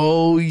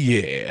 Oh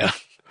yeah.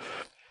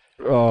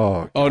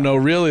 Oh, Oh no,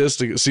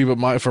 realistic. See,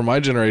 but for my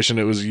generation,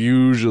 it was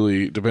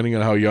usually depending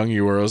on how young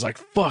you were. I was like,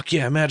 fuck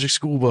yeah, Magic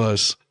School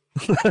Bus,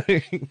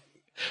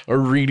 or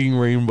Reading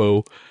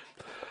Rainbow.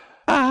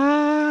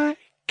 I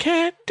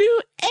can't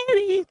do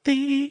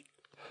anything.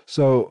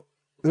 so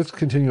let's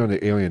continue on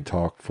the alien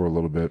talk for a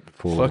little bit.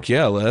 Fuck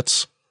yeah,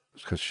 let's.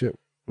 Because shit,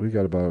 we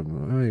got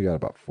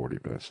about 40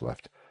 minutes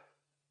left.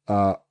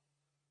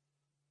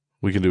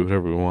 We can do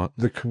whatever we want.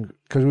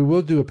 Because we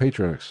will do a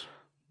Patreon.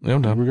 Yeah,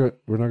 I'm done.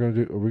 We're not gonna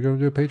do. Are we gonna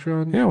do a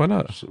Patreon? Yeah, why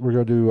not? We're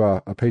gonna do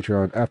a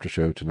Patreon after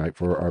show tonight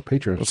for our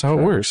Patreon. That's how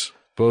it works.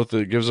 Both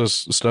it gives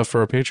us stuff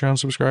for our Patreon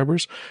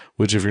subscribers,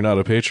 which if you're not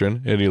a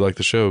patron and you like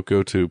the show,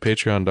 go to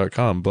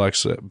patreon.com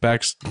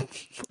backslash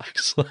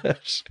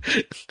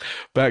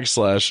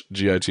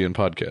GITN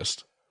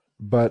podcast.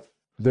 But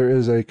there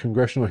is a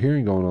congressional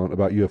hearing going on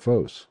about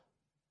UFOs.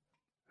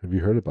 Have you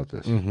heard about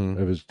this? Mhm.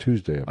 It was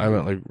Tuesday. I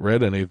haven't like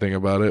read anything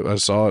about it. I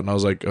saw it and I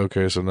was like,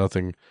 okay, so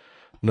nothing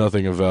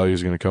of value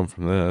is going to come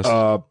from this.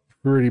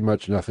 Pretty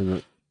much nothing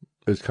that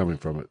is coming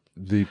from it.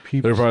 The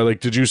people. They're probably like,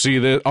 did you see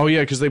this? Oh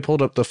yeah, because they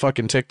pulled up the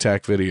fucking Tic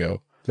Tac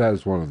video. That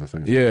is one of the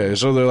things. Yeah,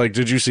 so they're like,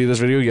 did you see this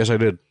video? Yes, I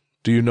did.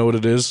 Do you know what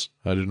it is?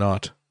 I do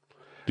not.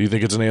 Do you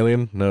think it's an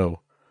alien? No.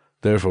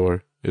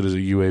 Therefore, it is a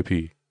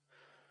UAP.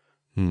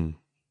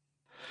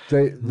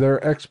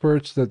 Their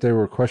experts that they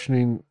were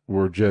questioning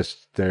were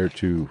just there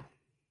to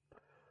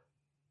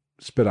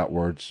spit out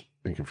words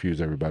and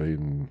confuse everybody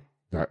and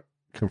not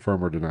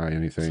confirm or deny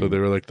anything. So they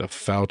were like the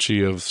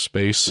Fauci of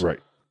space. Right.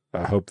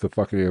 I hope the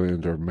fucking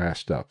aliens are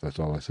masked up. That's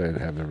all I say, and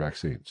have their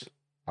vaccines.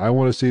 I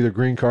want to see the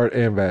green card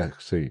and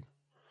vaccine.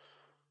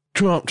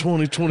 Trump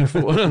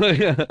 2024.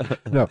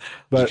 No,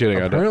 but kidding,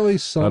 I don't- apparently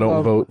some I don't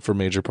of, vote for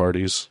major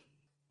parties.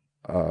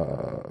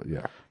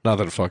 Yeah. Not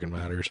that it fucking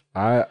matters.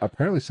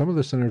 Apparently some of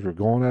the senators were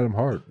going at him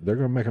hard. They're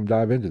going to make him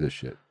dive into this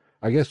shit.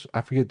 I guess I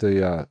forget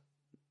the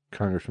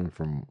congressman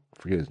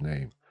forget his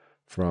name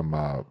from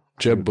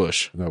Jeb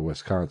Bush. no,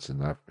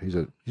 Wisconsin. He's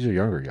a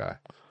younger guy.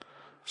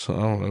 So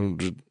I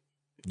don't know.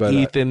 But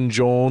Ethan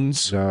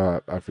Jones.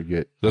 no, I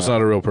forget. That's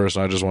not a real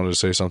person. I just wanted to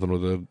say something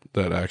with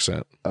that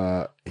accent.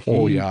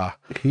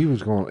 He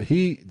was going.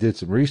 He did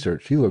some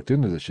research. He looked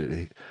into this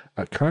shit.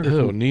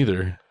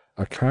 Neither.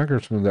 A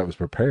congressman that was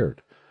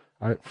prepared.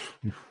 I'm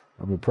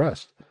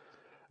impressed.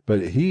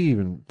 But he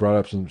even brought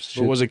up some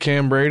shit. But was it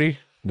Cam Brady?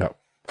 No,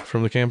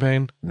 from the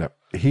campaign? No.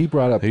 He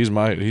brought up. He's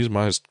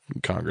my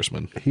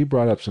congressman. He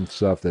brought up some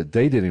stuff that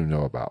they didn't even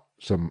know about.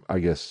 Some, I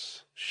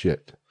guess,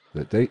 shit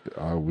that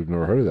we've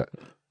never heard of that.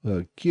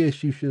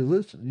 Guess you should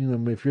listen. You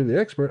know, if you're the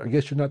expert, I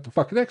guess you're not the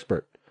fucking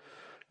expert.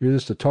 You're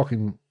just a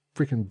talking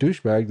freaking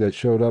douchebag that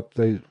showed up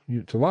to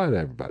lie to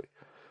everybody.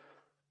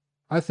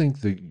 I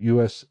think the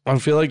U.S. I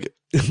feel like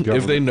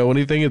if they know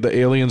anything, the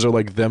aliens are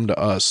like them to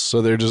us.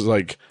 So they're just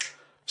like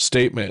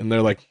statement, and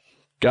they're like,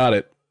 "Got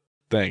it,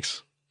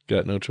 thanks.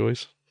 Got no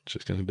choice.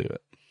 Just gonna do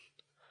it."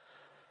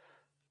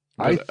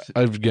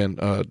 Again,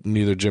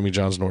 neither Jimmy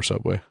John's nor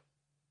Subway.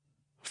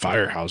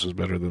 Firehouse is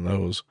better than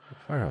those.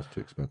 Firehouse is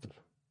too expensive.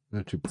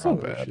 They're too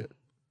proud of shit.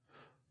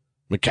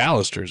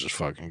 McAllister's is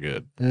fucking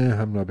good.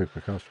 I'm not a big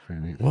McAllister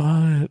fan either.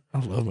 What?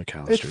 I love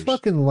McAllister's. It's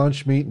fucking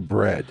lunch meat and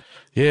bread.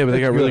 Yeah, but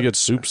they got really good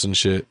soups and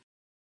shit.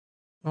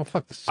 Oh,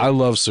 fuck the soup. I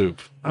love soup.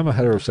 I'm a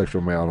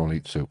heterosexual male. I don't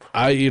eat soup.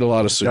 I eat a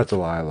lot of soup. That's a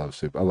lie. I love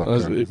soup. I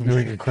love New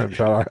England clam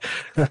chowder.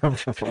 I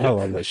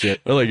love that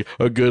shit. Like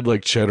a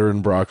good cheddar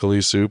and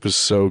broccoli soup is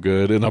so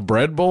good. In a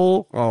bread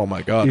bowl, oh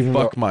my God,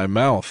 fuck my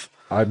mouth.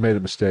 I made a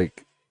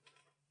mistake.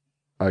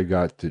 I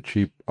got the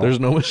cheap. There's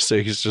no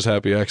mistakes, just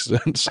happy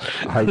accidents.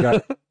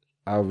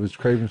 I was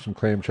craving some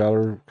clam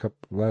chowder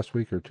last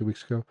week or 2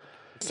 weeks ago.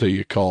 So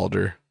you called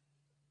her.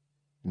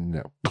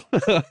 No.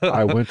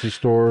 I went to the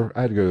store.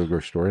 I had to go to the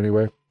grocery store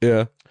anyway.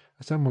 Yeah.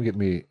 I said, I'm going to get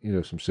me,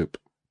 some soup.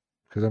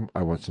 Because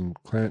I want some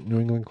New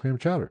England clam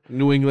chowder.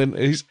 New England.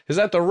 Is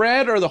that the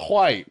red or the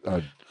white?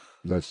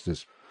 That's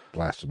just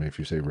blasphemy if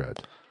you say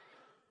red.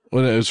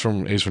 Well, it was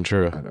from Ace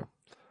Ventura. I know.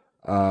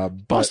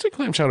 Boston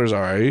clam chowder's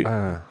all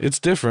right. It's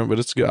different, but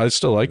it's good. I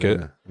still like it.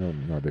 No,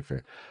 I'm not a big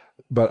fan.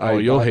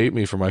 But you'll hate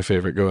me for my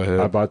favorite. Go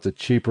ahead. I bought the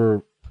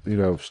cheaper,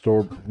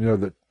 store,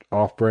 the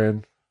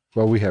off-brand.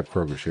 Well, we have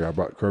Kroger's here. I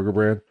bought Kroger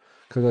brand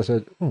because I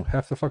said,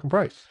 half the fucking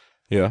price.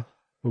 Yeah.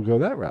 We'll go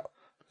that route.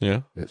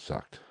 Yeah. It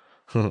sucked.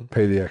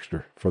 Pay the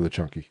extra for the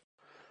chunky.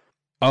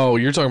 Oh,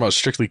 you're talking about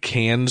strictly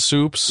canned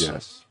soups?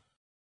 Yes.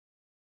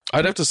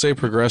 I'd have to say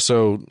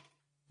Progresso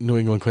New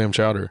England clam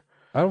chowder.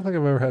 I don't think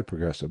I've ever had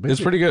Progresso. Maybe it's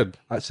pretty good.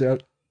 I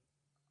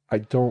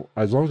don't,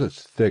 as long as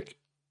it's thick.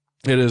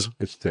 It is.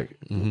 It's thick.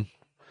 Mm-hmm.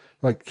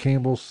 Like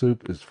Campbell's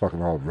soup is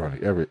fucking all runny.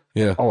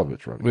 All of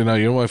it's runny. But no,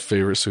 you know what my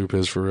favorite soup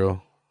is for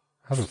real?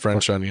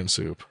 French onion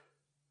soup.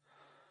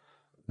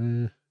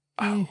 I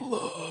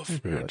love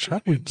French onion soup. How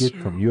do we get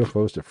from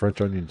UFOs to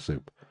French onion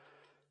soup?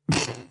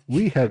 Do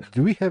we have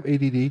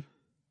ADD?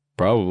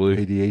 Probably.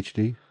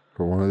 ADHD?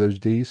 For one of those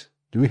Ds?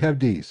 Do we have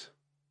Ds?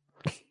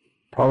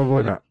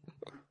 Probably not.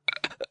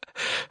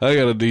 I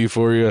got a D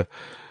for you.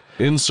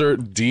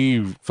 Insert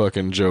D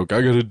fucking joke.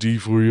 I got a D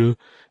for you.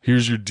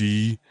 Here's your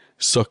D.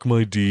 Suck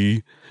my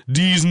D.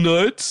 D's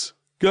nuts.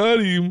 Got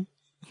him.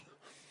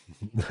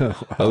 I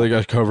think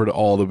I covered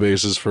all the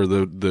bases for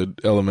the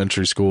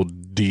elementary school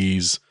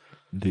D's.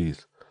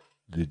 D's.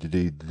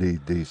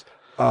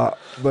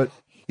 But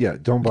yeah,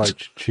 don't buy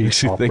cheap.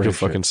 Think of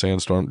fucking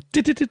Sandstorm.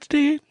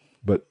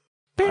 But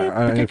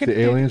if the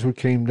aliens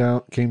came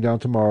down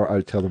tomorrow,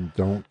 I'd tell them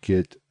don't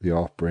get the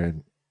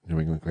off-brand New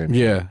England clam.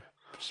 Yeah.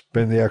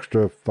 Spend the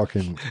extra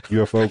fucking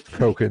UFO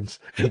tokens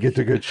and get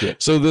the good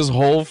shit. So this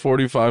whole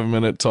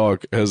 45-minute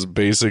talk has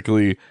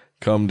basically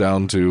come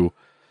down to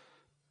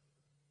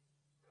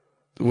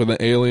when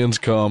the aliens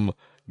come,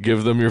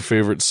 give them your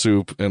favorite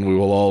soup and we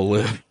will all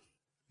live.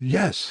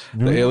 Yes.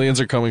 The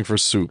aliens are coming for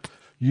soup.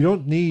 You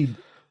don't need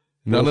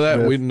none of that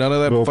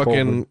Will fucking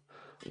Pullman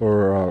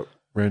or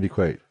Randy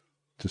Quaid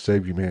to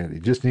save humanity.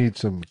 Just need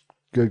some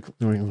good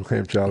New England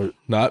clam chowder.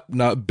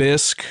 Not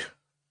bisque,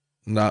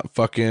 not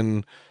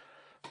fucking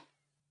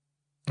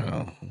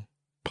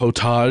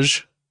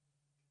potage.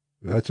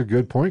 That's a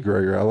good point,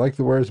 Gregor. I like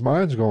where his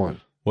mind's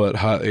going. What,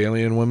 hot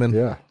alien women?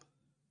 Yeah.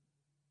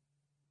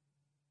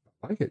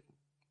 I like it.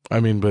 I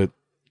mean, but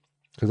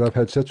because I've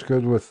had such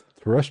good with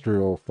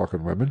terrestrial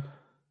fucking women.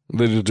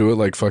 They just do it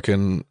like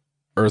fucking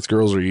Earth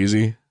Girls Are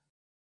Easy.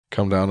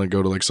 Come down and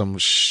go to like some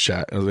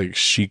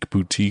chic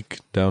boutique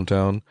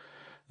downtown,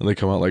 and they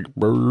come out like,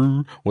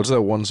 brr. What's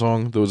that one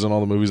song that was in all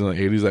the movies in the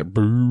 80s? That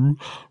brr,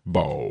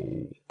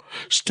 bow.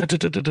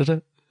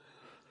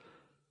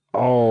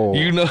 Oh,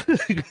 it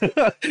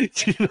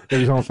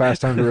was on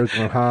Fast Times at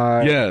Ridgemont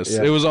High. Yes,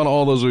 yeah. It was on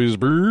all those movies.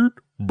 Brr,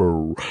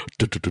 brr.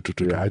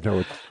 Yeah, I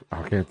know.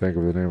 I can't think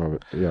of the name of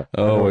it. Yeah.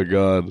 Oh my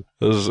God,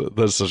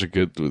 that's such a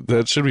good.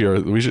 That should be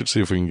our. We should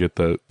see if we can get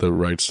the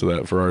rights to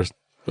that for our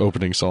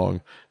opening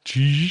song.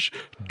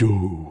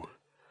 Do.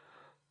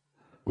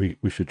 We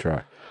should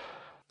try.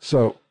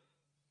 So,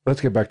 let's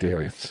get back to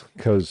aliens.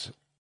 Because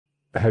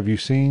have you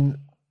seen?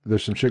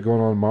 There's some shit going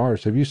on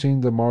Mars. Have you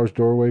seen the Mars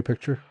doorway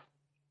picture?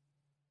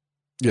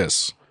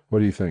 Yes. What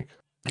do you think?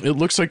 It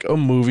looks like a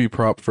movie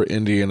prop for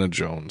Indiana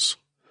Jones.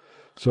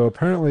 So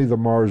apparently the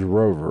Mars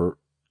rover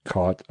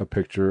caught a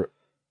picture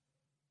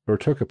or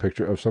took a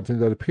picture of something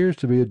that appears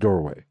to be a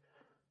doorway,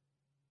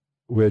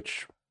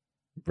 which,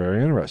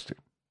 very interesting.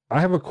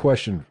 I have a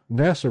question.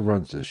 NASA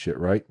runs this shit,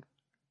 right?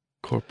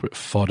 Corporate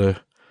fodder.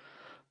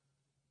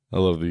 I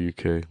love the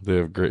UK.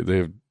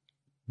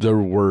 Their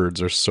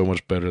words are so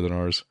much better than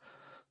ours.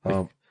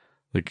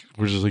 Like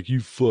we're just like, you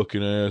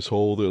fucking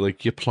asshole. They're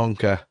like, you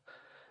plonker,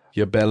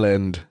 you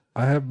bellend.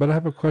 I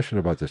have a question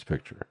about this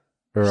picture,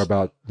 or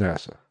about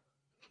NASA.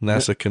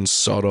 NASA can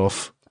sod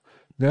off.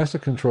 NASA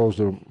controls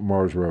the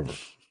Mars rover,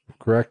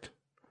 correct?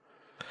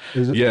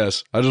 Is it?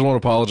 Yes. I just want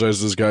to apologize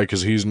to this guy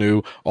because he's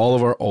new. All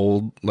of our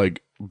old,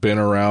 like, been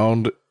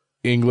around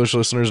English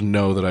listeners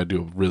know that I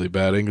do a really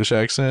bad English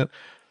accent.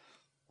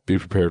 Be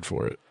prepared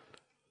for it.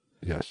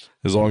 Yes.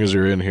 As long as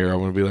you're in here, I'm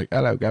going to be like,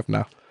 hello,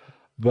 governor.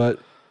 But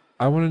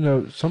I want to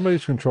know,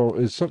 somebody's control,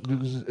 is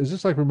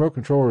this like remote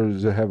control, or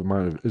does it have a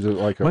mind? Is it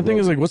like a... My thing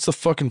is, like, what's the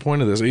fucking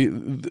point of this?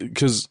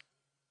 Because...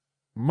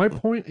 My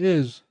point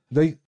is,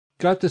 they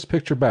got this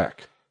picture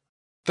back.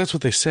 That's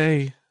what they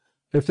say.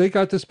 If they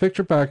got this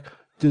picture back,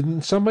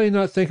 didn't somebody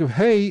not think of,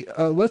 hey,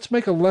 let's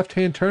make a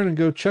left-hand turn and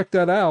go check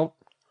that out?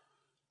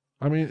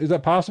 I mean, is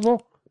that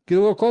possible? Get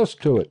a little closer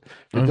to it.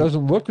 It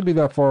doesn't look to be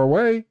that far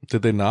away.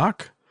 Did they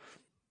knock?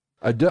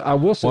 I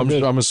will say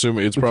this. I'm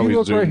assuming it's If probably you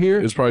look zoomed, right here-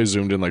 it's probably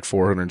zoomed in like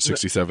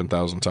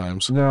 467,000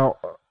 times. Now,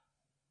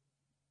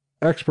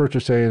 experts are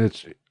saying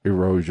it's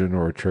erosion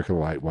or a trick of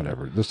light,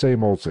 whatever. The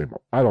same old, same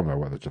old. I don't know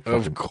whether it's a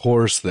fucking... Of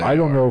course they I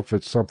don't are. know if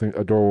it's something,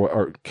 a doorway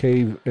or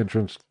cave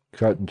entrance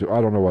cut into... I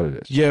don't know what it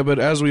is. Yeah, but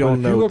as we But all if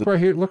know... you look right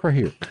here, look right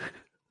here.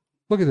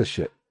 Look at this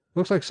shit.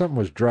 Looks like something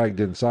was dragged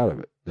inside of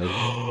it.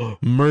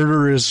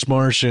 Murderous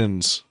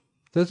Martians.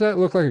 Does that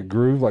look like a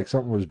groove, like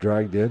something was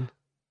dragged in?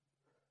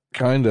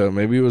 Kinda.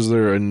 Maybe it was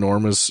their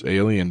enormous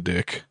alien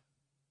dick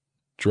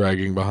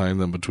dragging behind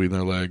them between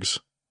their legs.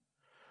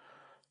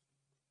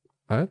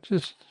 I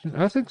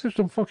think there's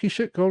some funky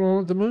shit going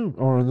on at the moon,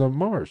 or on the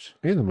Mars,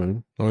 and the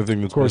moon. The only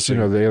thing that's Of course, missing,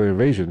 you know, the alien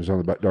invasion is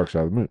on the dark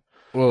side of the moon.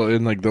 well,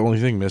 and like the only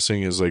thing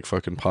missing is like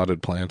fucking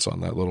potted plants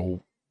on that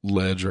little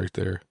ledge right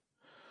there.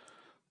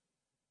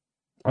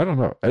 I don't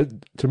know.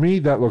 To me,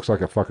 that looks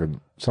like a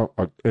fucking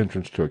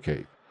entrance to a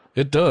cave.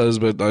 It does,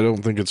 but I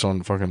don't think it's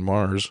on fucking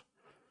Mars.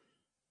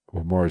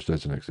 Well, Mars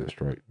doesn't exist,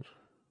 right?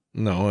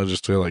 No, I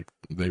just feel like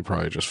they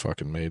probably just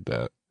fucking made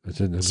that. It's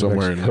in the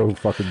Somewhere in Mexico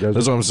fucking desert.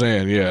 That's what I'm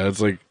saying. Yeah,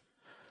 it's like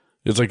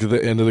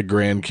the end of the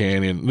Grand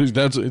Canyon.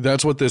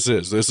 That's what this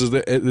is. It's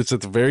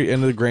at the very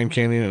end of the Grand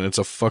Canyon, and it's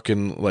a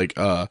fucking like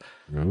a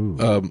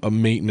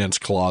maintenance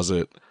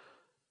closet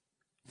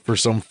for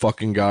some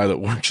fucking guy that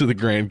works at the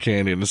Grand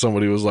Canyon. And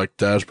somebody was like,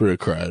 "That's pretty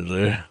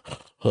crazy."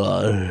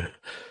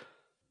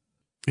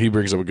 He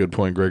brings up a good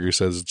point. Gregory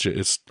says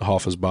it's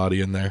Hoffa's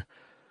body in there.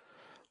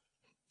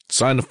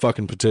 Sign the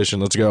fucking petition.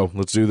 Let's go.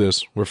 Let's do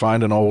this. We're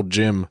finding old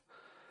Jim.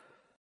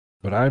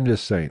 But I'm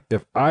just saying,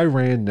 if I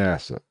ran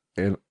NASA,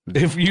 and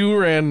If you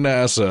ran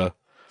NASA,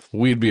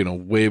 we'd be in a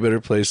way better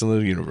place in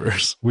the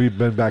universe. we've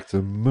been back to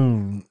the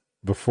moon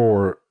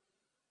before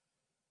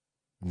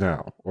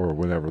now, or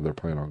whenever they're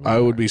planning on going I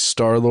would back. be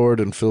Star-Lord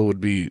and Phil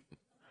would be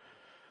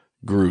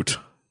Groot.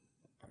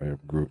 I am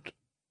grouped.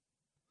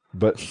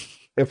 But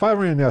if I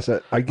ran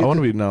NASA, I I want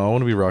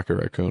to be Rocket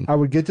Raccoon. I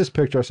would get this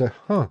picture. I say,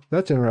 huh,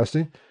 that's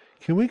interesting.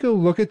 Can we go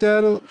look at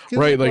that?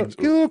 Right, Get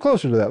a little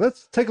closer to that.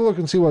 Let's take a look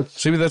and see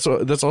what's... See, that's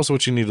also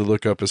what you need to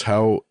look up is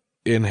how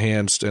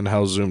enhanced and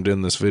how zoomed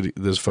in this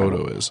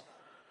photo is.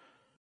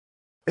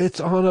 It's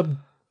on a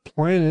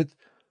planet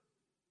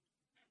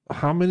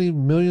how many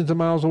millions of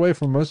miles away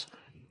from us?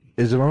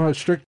 Is it on a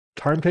strict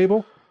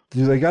timetable?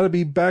 Do they got to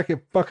be back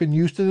at fucking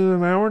Houston in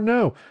an hour?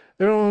 No.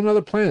 They're on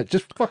another planet.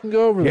 Just fucking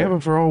go over Yeah, there.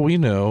 but for all we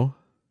know,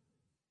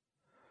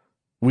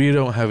 we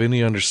don't have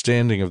any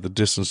understanding of the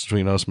distance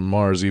between us and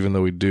Mars, even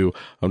though we do.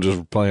 I'm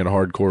just playing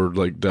hardcore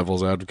like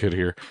devil's advocate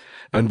here.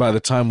 And by the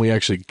time we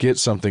actually get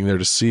something there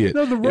to see it,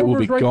 No, the it will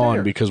be rover's right gone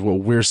there. because what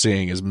we're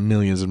seeing is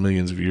millions and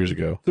millions of years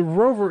ago. The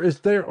rover is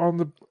there on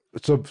the...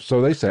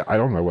 So they say, I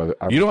don't know whether...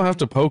 You don't have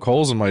to poke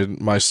holes in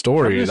my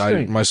story. I'm just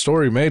saying. My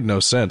story made no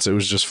sense. It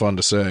was just fun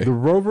to say. The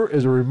rover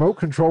is a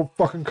remote-controlled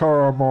fucking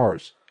car on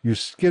Mars. You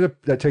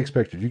get that takes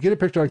pictures. You get a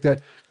picture like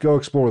that, go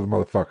explore the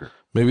motherfucker.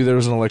 Maybe there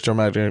was an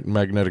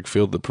electromagnetic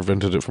field that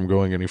prevented it from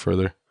going any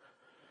further.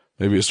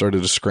 Maybe it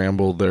started to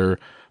scramble their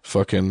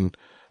fucking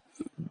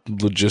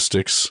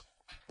logistics.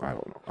 I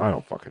don't know. I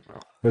don't fucking know.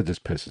 That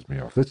just pisses me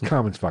off. That's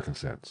common fucking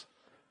sense.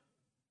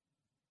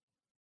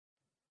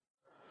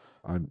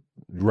 I'm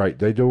right.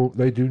 They do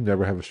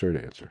never have a straight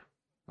answer.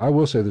 I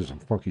will say there's some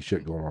funky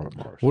shit going on at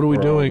Mars. What are we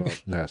Or doing? on,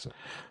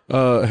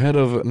 NASA. Head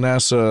of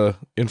NASA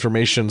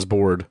Informations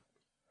Board.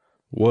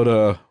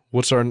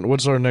 What's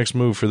our next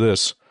move for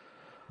this?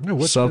 No,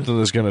 what's Something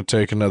that's going to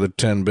take another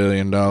 $10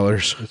 billion.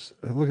 this?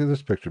 Look at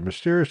this picture.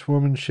 Mysterious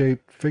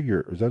woman-shaped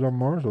figure. Is that on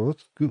Mars? Well,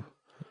 let's go.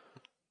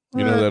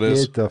 You know who that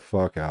is? Get the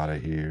fuck out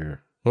of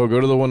here. Well,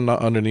 go to the one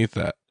underneath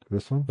that.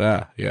 This one?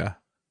 Ah, yeah.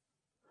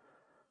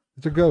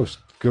 It's a ghost.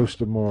 Ghost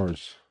of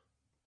Mars.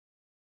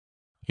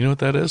 You know what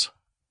that is?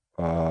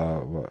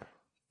 What?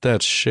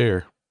 That's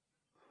Cher.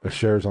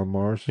 Cher's on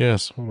Mars?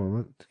 Yes. Hold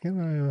on. Can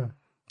I...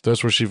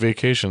 That's where she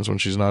vacations when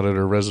she's not at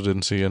her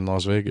residency in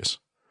Las Vegas.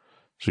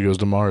 She goes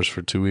to Mars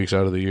for 2 weeks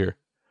out of the year.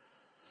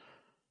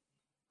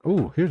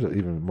 Oh, here's an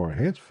even more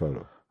enhanced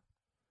photo.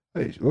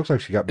 Hey, it looks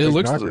like she got big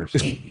knockers.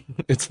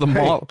 It's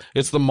the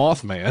It's the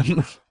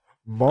Mothman.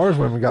 Mars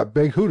women got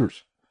big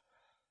hooters.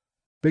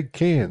 Big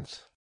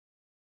cans.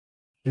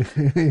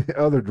 Any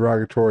other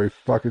derogatory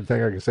fucking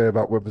thing I can say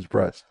about women's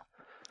breasts.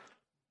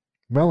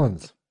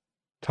 Melons.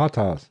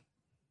 Tatas.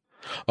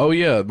 Oh,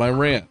 yeah, my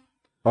rant.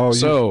 Oh,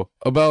 so,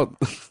 about...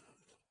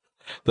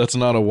 That's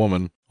not a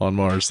woman on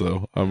Mars,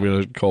 though. I'm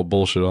going to call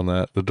bullshit on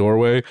that. The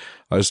doorway,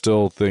 I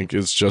still think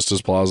it's just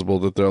as plausible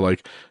that they're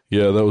like,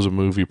 yeah, that was a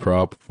movie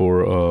prop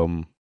for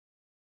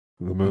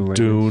the moon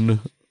Dune.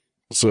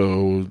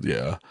 So,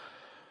 yeah.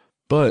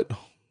 But,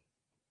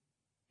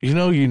 you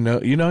know how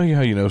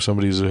you know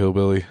somebody's a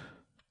hillbilly?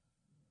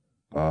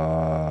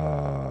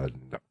 No.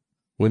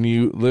 When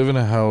you live in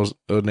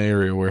an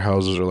area where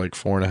houses are like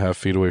 4.5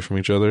 feet away from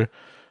each other,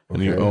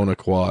 and you own a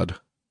quad,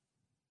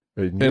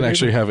 and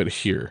actually have it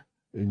here.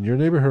 In your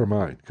neighborhood or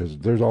mine? Because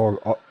there's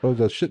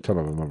a shit ton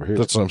of them over here.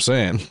 That's what I'm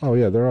saying. Oh,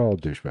 yeah, they're all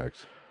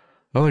douchebags.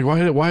 I'm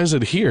like, why is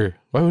it here?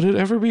 Why would it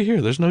ever be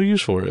here? There's no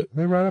use for it.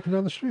 They're right up and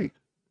down the street.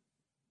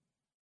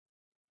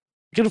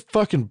 Get a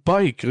fucking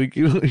bike. Like,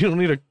 you don't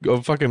need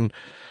a fucking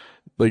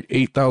like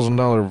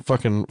 $8,000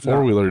 fucking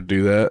four-wheeler to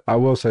do that. I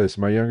will say this.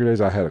 In my younger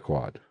days, I had a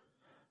quad.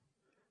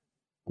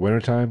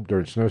 Wintertime,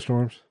 during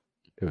snowstorms,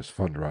 it was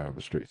fun to ride on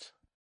the streets.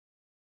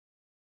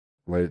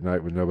 Late at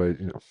night when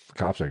nobody,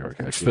 cops ain't gonna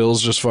catch you.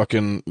 Phil's just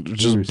brapping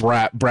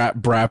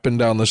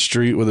down the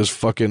street with his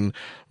fucking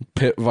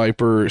Pit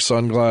Viper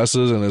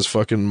sunglasses and his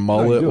fucking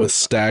mullet with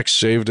stacks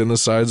shaved in the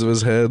sides of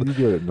his head. You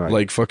do it at night.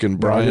 Like fucking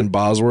Brian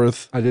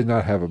Bosworth. I did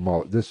not have a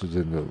mullet. This was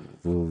in the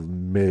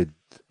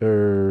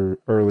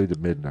early to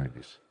mid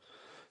 90s.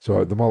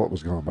 So the mullet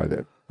was gone by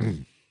then.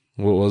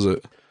 What was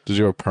it? Did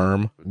you have a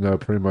perm? No,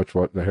 pretty much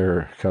what the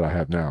haircut I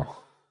have now.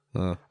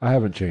 I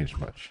haven't changed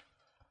much.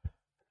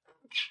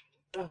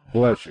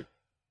 Bless you.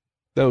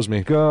 That was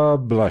me.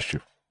 God bless you.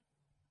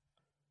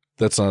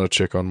 That's not a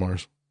chick on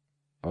Mars.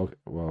 Okay,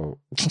 well,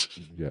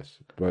 yes.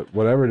 But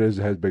whatever it is,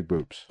 it has big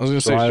boobs. I was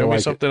going to say, show me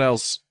something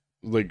else,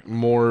 like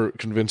more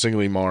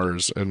convincingly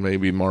Mars, and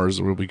maybe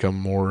Mars will become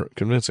more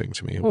convincing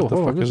to me. What the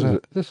fuck is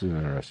that? This is an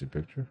interesting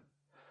picture.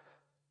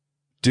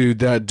 Dude,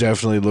 that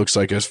definitely looks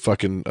like a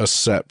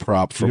set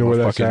prop from where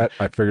that's at?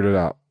 I figured it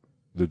out.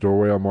 The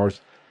doorway on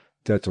Mars,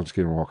 that's on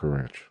Skinwalker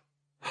Ranch.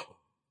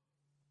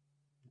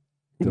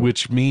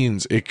 Which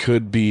means it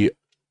could be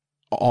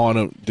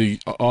on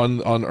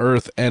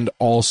Earth and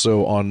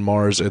also on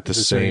Mars at the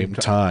same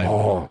time.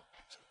 Oh,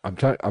 I'm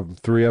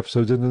 3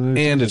 episodes into the news,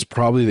 and it's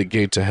probably the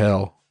gate to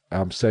hell.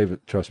 I'm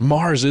saving. Trust me.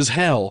 Mars is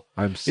hell.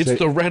 It's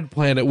the red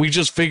planet. We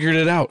just figured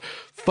it out.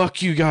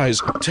 Fuck you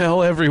guys.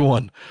 Tell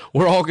everyone.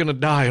 We're all gonna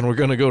die and we're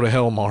gonna go to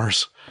hell,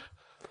 Mars.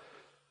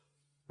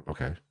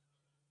 Okay.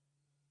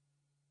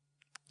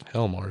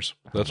 Hell, Mars.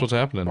 That's what's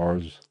happening.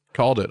 Mars. I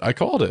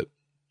called it.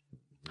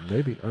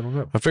 Maybe. I don't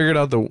know. I figured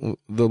out the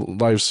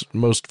life's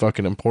most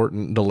fucking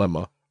important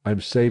dilemma.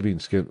 I'm saving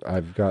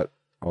I've got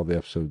all the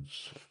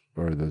episodes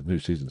or the new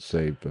seasons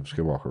saved of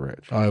Skinwalker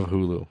Ranch. I have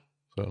Hulu.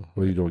 So.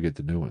 Well, you don't get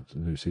the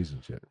new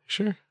seasons yet.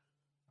 Sure.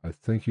 I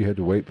think you had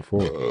to wait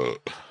before.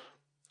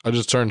 I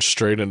just turned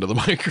straight into the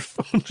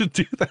microphone to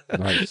do that.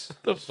 Nice.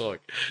 What the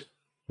fuck?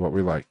 What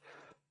we like.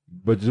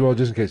 But,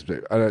 just in case,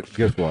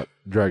 guess what?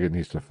 Dragon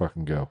needs to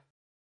fucking go.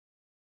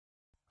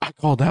 I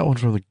called that one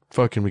from the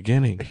fucking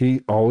beginning.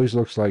 He always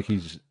looks like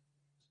he's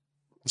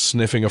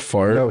sniffing a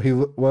fart. No, he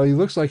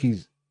looks like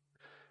he's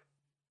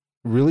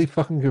really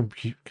fucking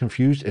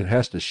confused and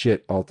has to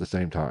shit all at the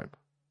same time.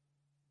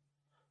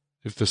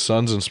 If the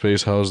sun's in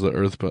space, how is the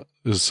Earth is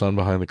the sun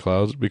behind the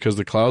clouds? Because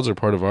the clouds are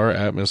part of our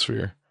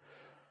atmosphere.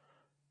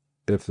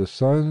 If the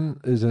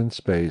sun is in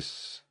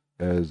space,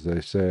 as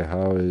they say,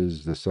 how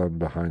is the sun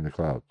behind the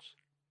clouds?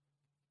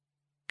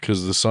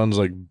 Because the sun's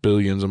like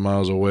billions of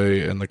miles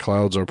away, and the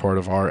clouds are part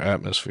of our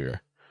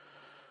atmosphere.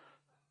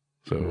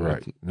 So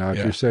right now, if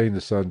you're saying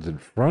the sun's in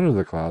front of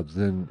the clouds,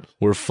 then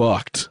we're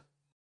fucked.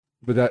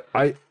 But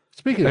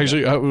speaking of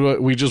actually,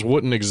 we just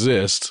wouldn't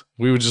exist.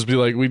 We would just be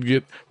like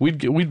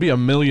we'd be a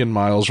million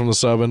miles from the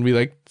sun and be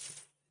like,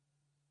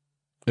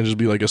 and just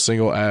be like a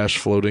single ash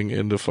floating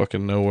into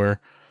fucking nowhere.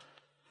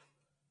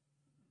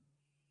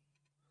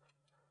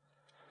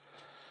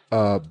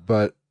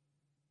 But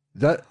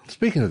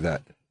speaking of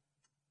that.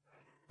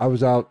 I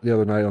was out the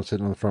other night. I'm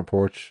sitting on the front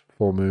porch,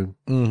 full moon,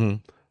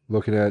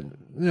 looking at,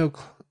 a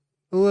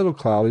little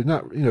cloudy,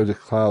 not, the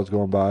clouds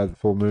going by, the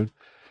full moon.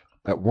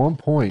 At one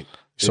point.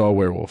 You saw a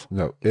werewolf.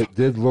 No, it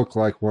did look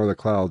like one of the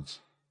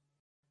clouds.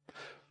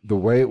 The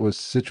way it was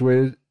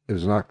situated, it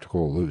was an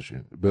optical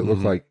illusion, but it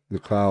looked like the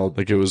cloud.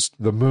 Like it was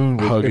the moon.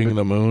 Hugging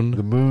the moon?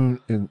 The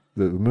moon,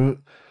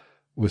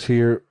 was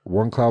here,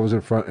 one cloud was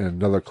in front, and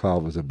another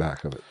cloud was in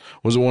back of it.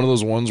 Was it one of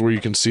those ones where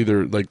you can see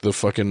the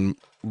fucking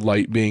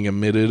light being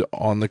emitted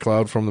on the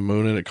cloud from the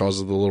moon and it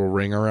causes the little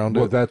ring around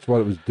Well, it? that's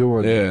what it was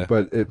doing. Yeah.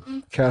 But it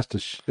cast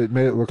it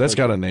made it look. That's like,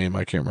 got a name.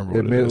 I can't remember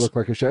what it made it it is. look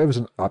like a shadow. It was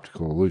an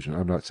optical illusion.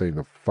 I'm not saying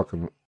the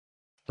fucking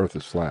Earth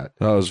is flat.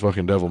 No, it was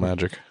fucking devil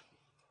magic.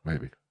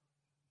 Maybe.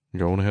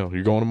 You're going to hell.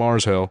 You're going to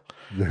Mars hell.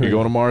 You're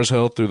going to Mars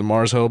hell through the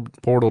Mars hell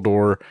portal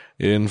door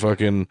in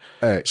fucking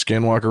Hey,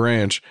 Skinwalker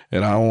Ranch,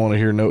 and I don't want to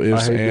hear no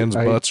ifs, hate it. ands,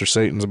 buts, or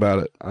Satans about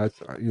it. I'm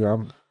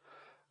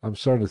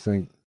starting to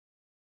think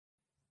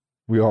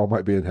we all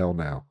might be in hell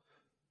now.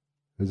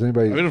 Has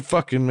anybody? I mean, it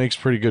fucking makes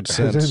pretty good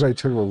sense. Has anybody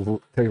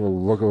taken a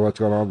look at what's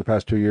going on in the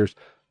past 2 years?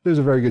 There's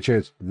a very good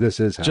chance this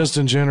is hell. Just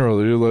in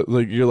general,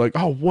 you're like,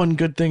 oh, one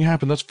good thing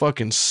happened. That's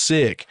fucking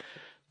sick.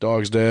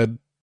 Dog's dead.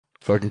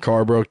 Fucking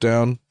car broke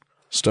down.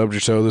 Stubbed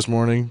your toe this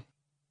morning.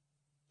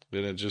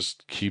 Then it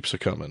just keeps a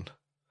coming.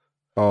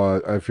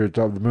 If you're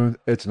above the moon,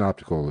 it's an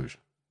optical illusion.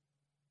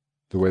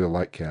 The way the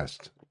light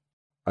casts,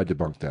 I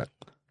debunked that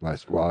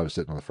while I was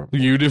sitting on the front.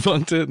 You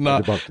debunked it,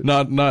 not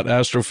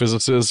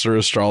astrophysicists or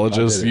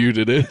astrologists. You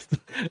did it.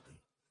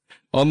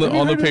 on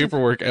the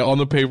paperwork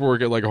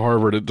at like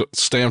Harvard, it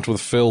stamped with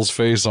Phil's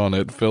face on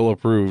it. Phil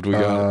approved. We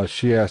got.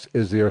 She asked,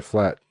 "Is the Earth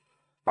flat?"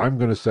 I'm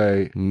going to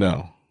say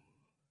no.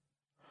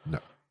 No.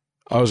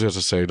 I was going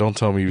to say, don't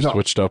tell me you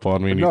switched up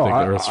on me and you think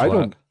the Earth's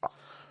flat.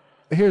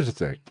 Here's the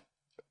thing.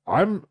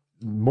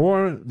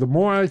 The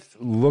more I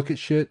look at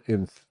shit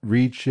and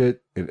read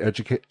shit and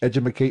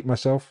educate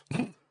myself.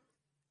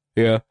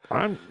 Yeah.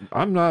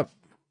 I'm not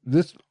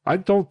this. I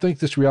don't think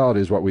this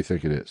reality is what we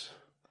think it is.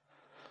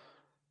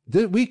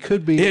 We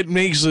could be. It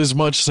makes as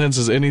much sense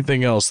as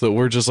anything else that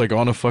we're just like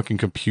on a fucking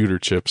computer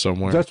chip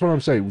somewhere. That's what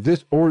I'm saying.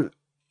 This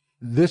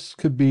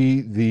could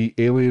be the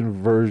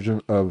alien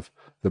version of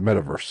the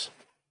metaverse.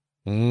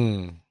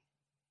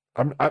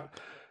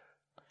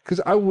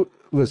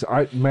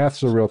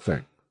 Math's a real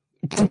thing.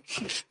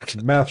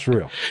 Math's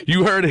real.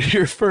 You heard it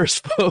here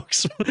first,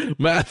 folks.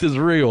 Math is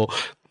real.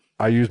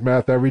 I use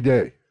math every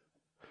day.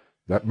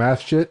 That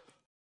math shit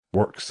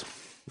works.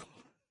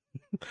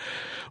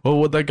 Well,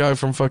 what'd that guy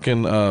from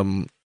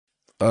fucking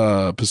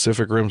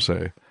Pacific Rim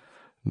say?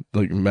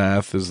 Like,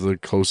 math is the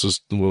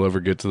closest we'll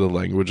ever get to the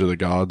language of the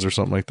gods or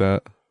something like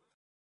that.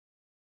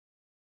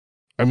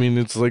 I mean,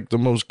 it's like the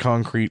most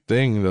concrete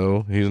thing,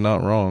 though. He's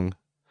not wrong.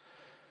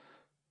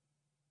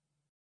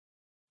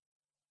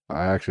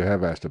 I actually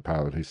have asked a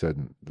pilot. He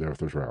said the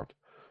Earth was round.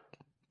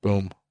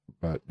 Boom.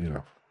 But,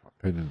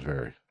 opinions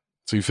vary.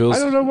 So he feels. I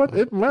don't know what.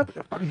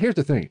 Here's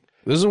the thing.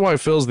 This is why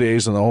Phil's the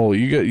ace in the hole.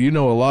 You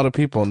know a lot of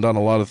people and done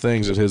a lot of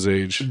things at his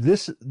age.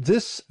 This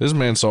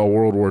man saw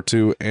World War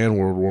II and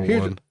World War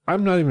I.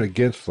 I'm not even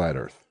against flat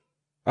Earth.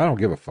 I don't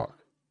give a fuck.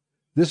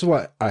 This is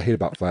what I hate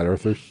about flat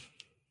earthers.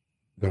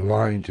 They're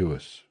lying to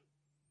us.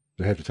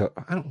 They have to tell.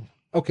 I don't.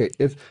 Okay,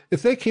 if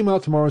they came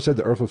out tomorrow and said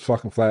the Earth was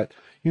fucking flat,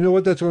 you know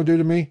what that's going to do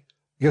to me?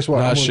 Guess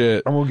what? I'm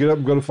going to get up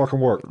and go to fucking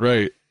work.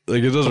 Right.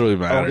 Like, it doesn't really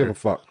matter. I don't give a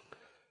fuck.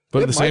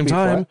 But at the same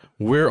time,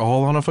 we're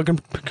all on a fucking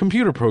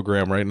computer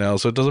program right now,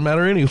 so it doesn't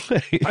matter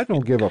anyway. I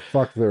don't give a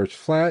fuck. There's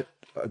flat,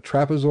 a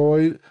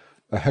trapezoid,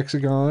 a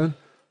hexagon,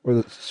 or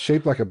that's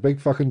shaped like a big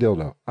fucking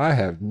dildo. I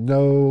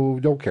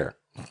don't care.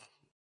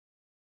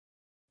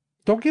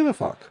 Don't give a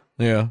fuck.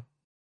 Yeah.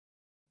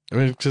 I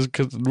mean, because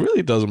it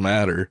really doesn't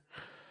matter.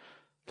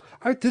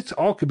 This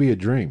all could be a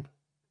dream.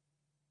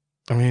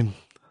 I mean...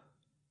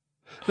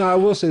 Now, I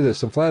will say this.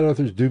 Some flat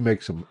earthers do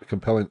make some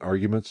compelling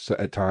arguments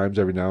at times.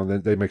 Every now and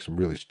then, they make some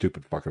really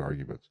stupid fucking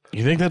arguments.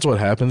 You think that's what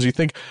happens? You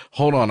think,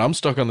 hold on, I'm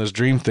stuck on this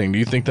dream thing. Do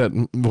you think that,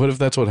 what if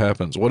that's what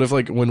happens? What if,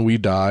 like, when we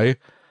die,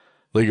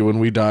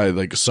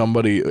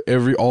 somebody,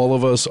 all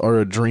of us are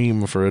a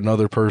dream for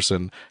another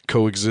person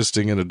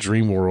coexisting in a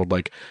dream world,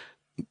 like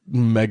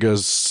mega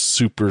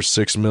super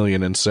 6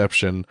 million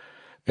Inception.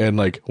 And,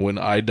 like, when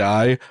I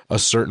die, a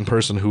certain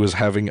person who is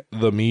having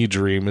the me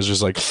dream is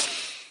just like,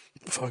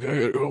 fuck, I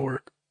gotta go to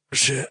work.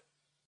 Shit.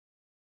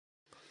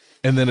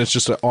 And then it's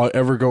just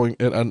ever going,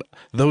 and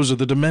those are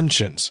the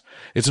dimensions.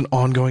 It's an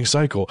ongoing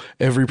cycle.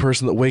 Every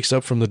person that wakes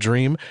up from the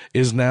dream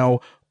is now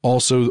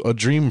also a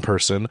dream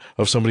person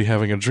of somebody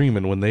having a dream,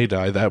 and when they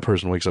die, that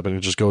person wakes up, and it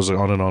just goes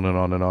on and on and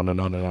on and on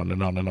and on and on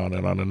and on and on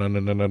and on and on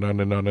and on and on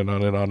and on and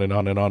on and on and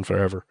on and on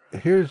forever.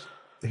 Here's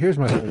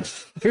my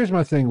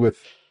thing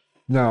with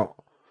now.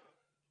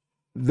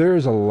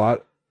 There's a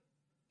lot.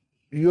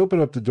 You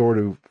open up the door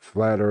to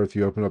flat Earth.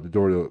 You open up the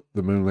door to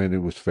the moon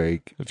landing was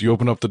fake. If you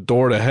open up the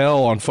door to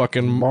hell on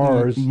fucking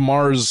Mars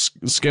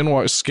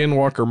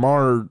Skinwalker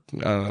Mars,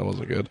 that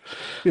wasn't good.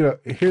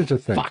 Here's the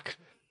thing. Fuck.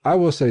 I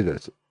will say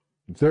this: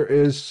 there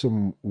is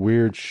some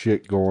weird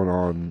shit going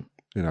on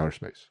in outer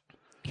space.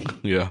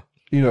 Yeah.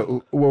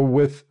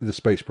 With the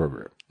space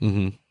program.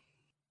 Mm-hmm.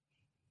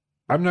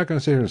 I'm not going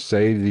to sit here and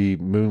say the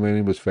moon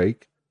landing was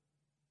fake.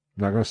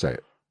 I'm not going to say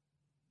it,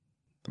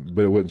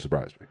 but it wouldn't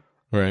surprise me.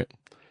 Right.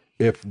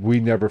 If we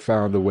never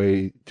found a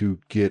way to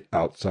get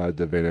outside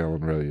the Van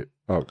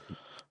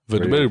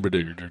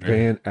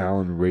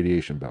Allen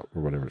radiation belt,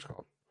 or whatever it's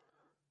called.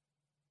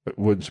 It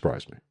wouldn't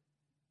surprise me.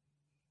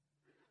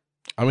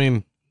 I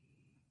mean,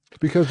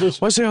 because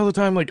this, I say all the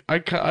time, like I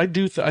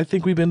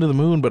think we've been to the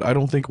moon, but I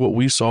don't think what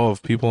we saw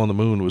of people on the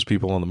moon was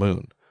people on the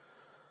moon.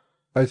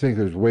 I think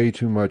there's way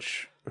too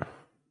much.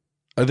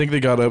 I think they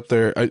got up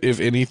there. If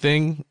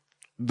anything,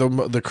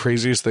 the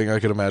craziest thing I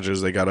could imagine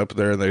is they got up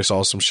there and they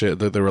saw some shit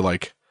that they were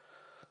like,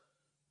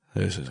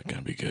 "This isn't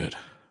gonna be good,"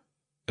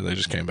 and they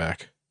just came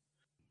back.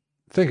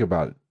 Think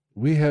about it.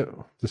 We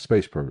have the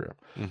space program.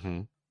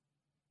 Mm-hmm.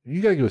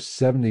 You got to go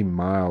 70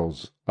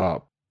 miles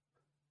up,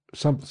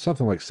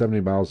 something like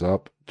 70 miles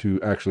up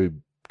to actually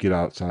get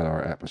outside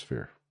our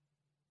atmosphere.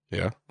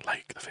 Yeah,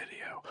 like the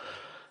video.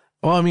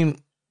 Well, I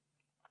mean,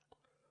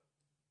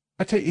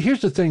 I tell you,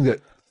 here's the thing that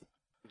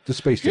the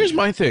space station. Here's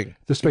my thing.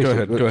 The space. Go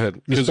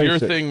ahead. Because your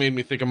thing made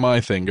me think of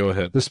my thing. Go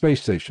ahead. The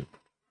space station.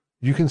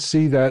 You can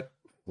see that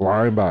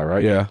flying by,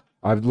 right? Yeah.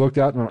 I've looked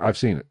out and I've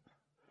seen it.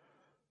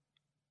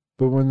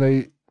 But when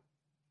they...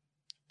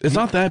 It's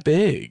not that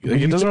big.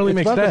 Like, it doesn't really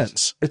make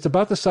sense. It's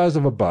about the size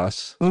of a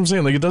bus. That's what I'm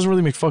saying. Like, it doesn't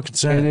really make fucking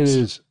sense. And it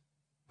is,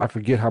 I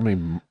forget how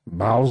many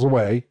miles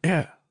away.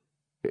 Yeah.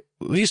 At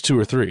least 2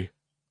 or 3.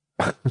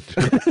 It's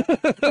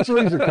at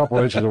least a couple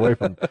inches away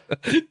from...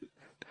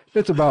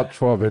 It's about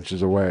 12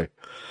 inches away.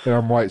 And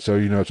I'm white, so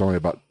you know it's only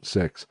about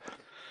 6.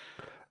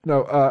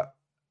 No,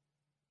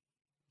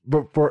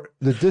 but for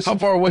the distance... How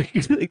far away do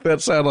you think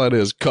that satellite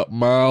is? Couple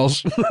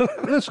miles?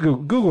 Let's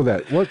Google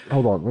that.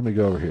 Hold on, let me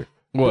go over here.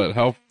 What?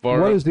 How far?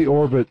 What is the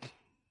orbit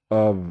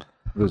of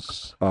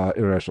this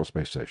International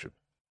Space Station?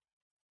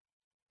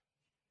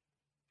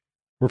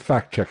 We're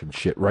fact-checking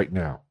shit right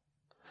now.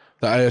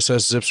 The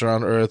ISS zips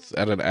around Earth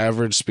at an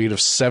average speed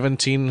of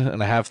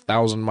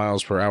 17,500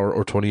 miles per hour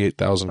or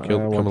 28,000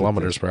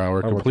 kilometers per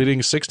hour,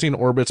 completing 16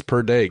 orbits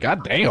per day.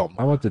 God damn.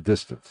 I want the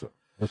distance.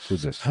 What's the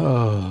distance?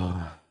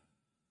 Oh.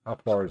 How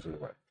far is it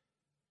away?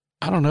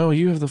 I don't know.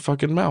 You have the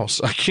fucking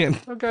mouse. I can't.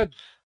 Oh, God.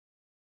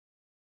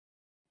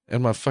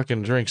 And my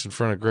fucking drinks in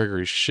front of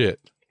Gregory's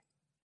shit.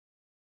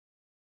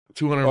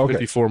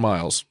 254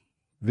 miles.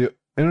 The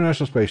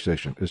International Space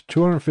Station is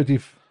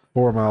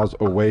 254 miles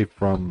away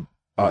from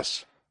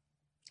us.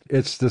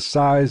 It's the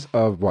size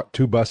of, what,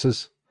 2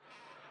 buses?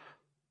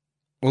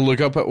 Well, look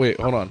up. Wait,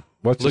 hold on.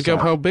 Look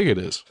up how big it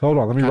is. Hold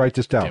on. Let me write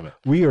this Damn down. it.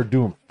 We are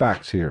doing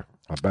facts here.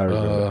 My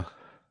battery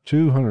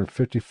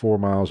 254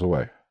 miles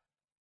away.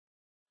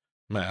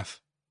 Math.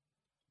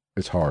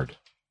 It's hard.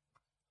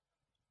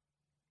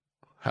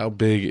 How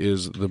big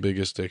is the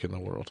biggest dick in the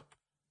world?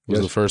 Was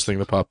Yes. the first thing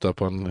that popped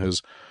up on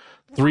his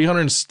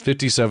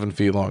 357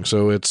 feet long.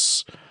 So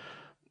it's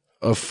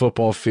a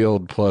football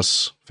field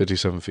plus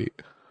 57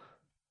 feet.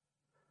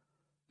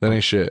 That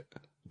ain't shit.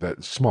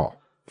 That's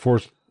small.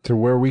 To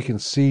where we can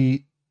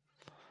see.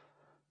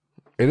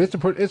 And it's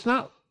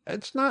not, I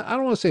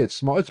don't want to say it's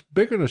small. It's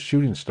bigger than a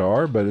shooting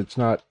star, but it's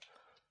not.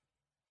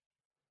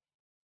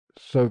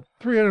 So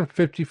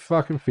 350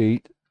 fucking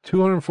feet,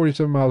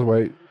 247 miles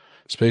away.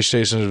 Space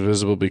station is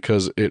visible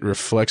because it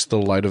reflects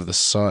the light of the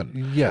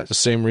sun. Yes. The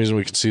same reason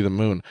we can see the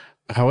moon.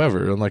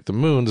 However, unlike the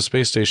moon, the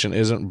space station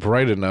isn't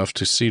bright enough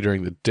to see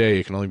during the day.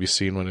 It can only be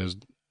seen when it is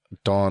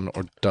dawn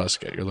or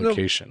dusk at your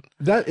location.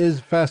 That is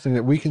fascinating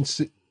that we can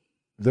see.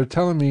 They're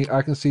telling me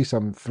I can see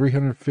something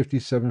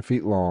 357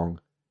 feet long.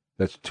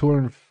 That's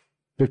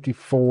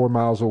 254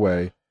 miles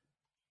away.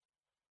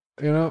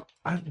 You know,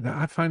 I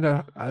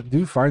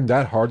do find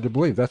that hard to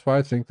believe. That's why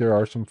I think there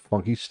are some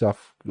funky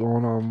stuff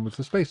going on with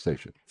the space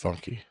station.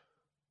 Funky.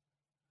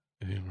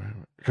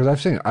 Because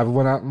I've seen it. I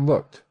went out and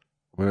looked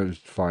when it was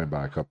flying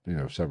by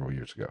several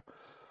years ago.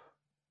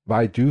 But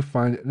I do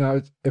find it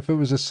now. If it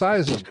was the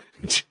size of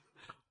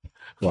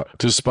what?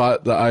 To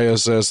spot the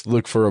ISS,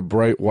 look for a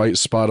bright white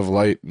spot of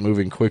light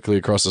moving quickly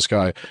across the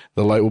sky.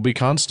 The light will be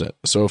constant.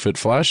 So if it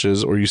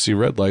flashes or you see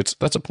red lights,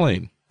 that's a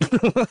plane.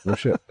 No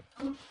shit.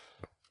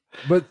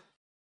 But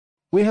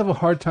we have a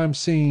hard time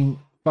seeing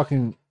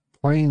fucking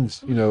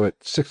planes,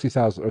 at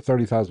 60,000 or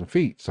 30,000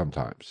 feet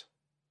sometimes.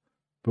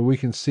 But we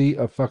can see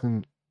a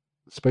fucking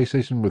space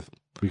station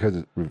because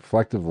it's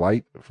reflective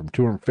light from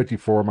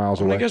 254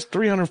 miles away. I guess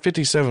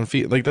 357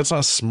 feet. Like, that's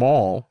not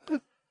small.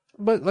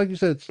 But like you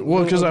said, it's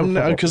well,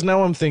 because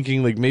now I'm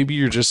thinking like maybe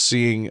you're just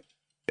seeing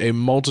a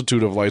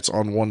multitude of lights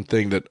on one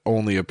thing that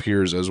only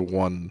appears as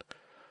one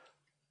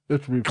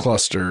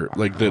cluster,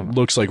 like that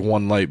looks like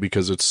one light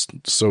because it's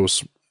so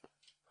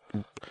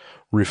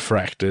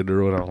refracted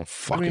or what. I don't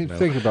fucking know.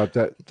 Think about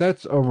that.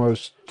 That's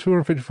almost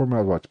 254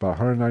 miles. What? It's about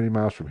 190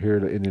 miles from here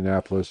to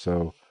Indianapolis.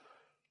 So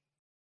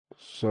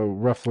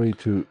roughly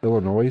to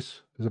Illinois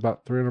is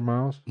about 300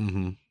 miles.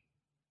 Mm-hmm.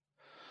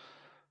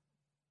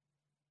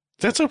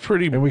 That's a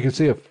pretty... And we can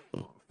see a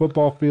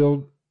football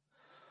field.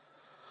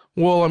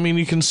 Well, I mean,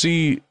 you can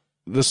see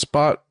the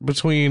spot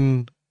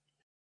between...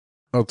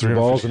 Oh,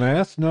 balls and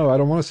ass? No, I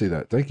don't want to see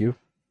that. Thank you.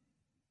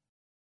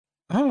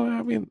 Oh,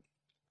 I mean,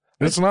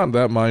 it's not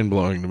that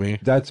mind-blowing to me.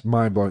 That's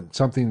mind-blowing.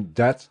 Something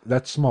that's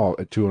small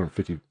at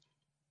 250.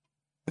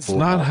 It's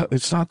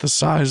not the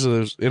size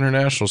of the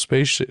International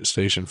Space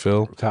Station,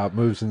 Phil. Top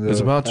moves in the... It's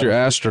about your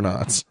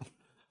astronauts.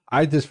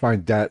 I just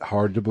find that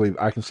hard to believe.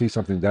 I can see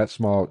something that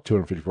small,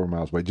 254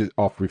 miles away, just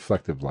off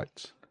reflective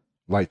lights,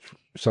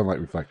 sunlight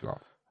reflected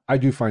off. I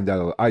do find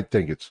that. I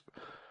think it's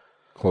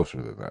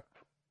closer than that.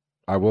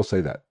 I will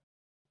say that.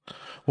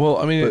 Well,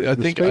 I mean, I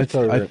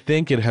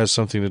think it has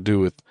something to do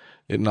with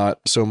it not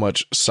so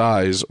much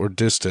size or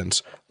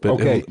distance, but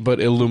but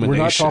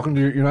illumination.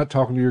 You're not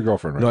talking to your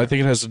girlfriend, right? No, I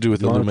think it has to do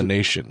with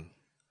illumination.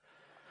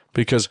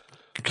 Because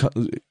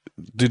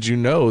did you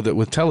know that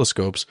with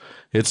telescopes,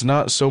 it's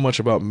not so much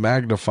about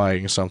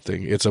magnifying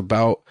something; it's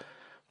about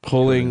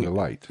pulling the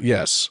light.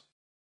 Yes.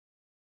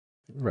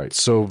 Right.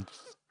 So,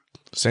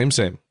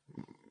 same.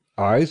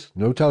 Eyes,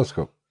 no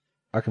telescope.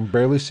 I can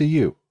barely see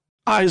you.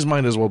 Eyes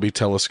might as well be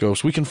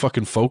telescopes. We can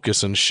fucking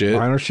focus and shit.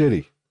 Mine are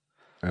shitty,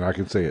 and I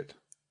can see it.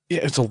 Yeah,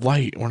 it's a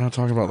light. We're not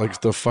talking about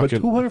like the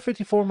fucking... But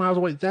 254 miles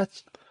away,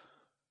 that's...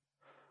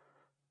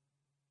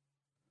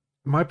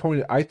 My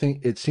point, I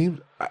think it seems...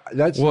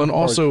 That's well, and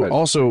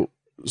also,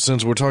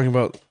 since we're talking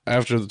about...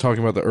 After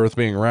talking about the Earth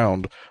being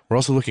round, we're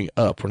also looking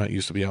up. We're not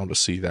used to being able to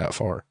see that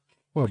far.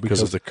 Well,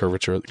 because of the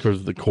curvature, because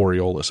of the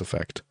Coriolis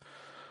effect.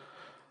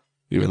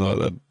 Even though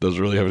that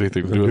doesn't really have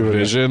anything to do with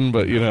vision,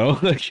 but, you know,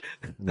 like,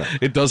 no.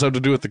 It does have to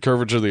do with the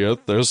curvature of the Earth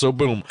there. So,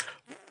 boom.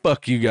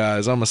 Fuck you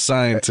guys. I'm a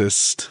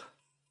scientist.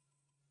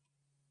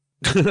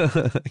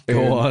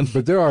 Go on.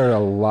 But there are a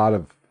lot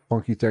of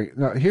funky things.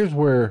 Now, here's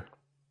where...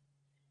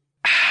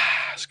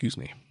 Excuse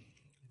me.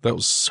 That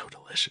was so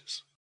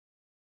delicious.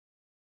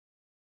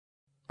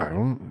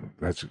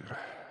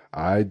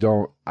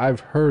 I've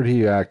heard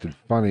he acted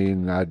funny,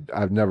 and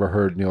I've never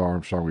heard Neil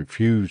Armstrong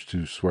refuse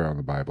to swear on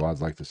the Bible. I'd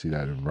like to see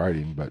that in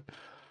writing, but,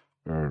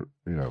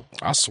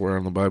 I swear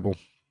on the Bible.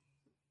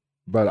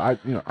 But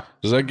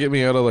does that get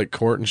me out of like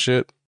court and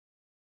shit?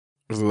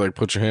 Is it like,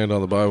 put your hand on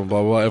the Bible,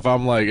 blah, blah,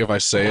 blah. If I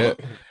say it,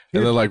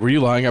 and they're like, were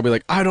you lying? I'll be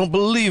like, I don't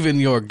believe in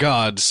your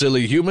God,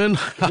 silly human.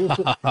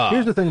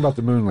 Here's the thing about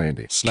the moon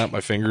landing. Snap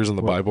my fingers and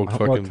the Bible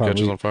fucking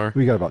catches on fire.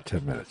 We got about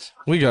 10 minutes.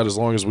 We got as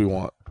long as we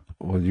want.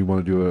 Well, you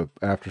want to do an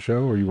after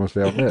show, or you want to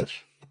stay on this?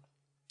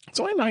 It's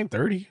only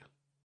 9:30.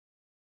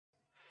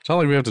 It's not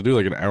like we have to do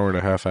like an hour and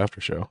a half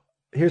after show.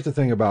 Here's the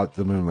thing about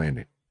the moon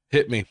landing.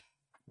 Hit me.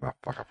 Oh,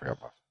 fuck, I forgot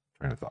my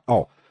train of thought.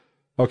 Oh,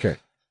 okay.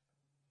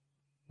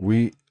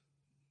 We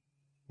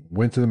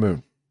went to the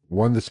moon,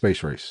 won the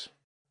space race,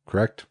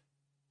 correct?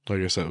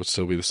 Like I said, it would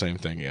still be the same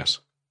thing, yes.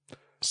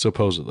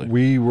 Supposedly.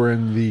 We were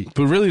in the...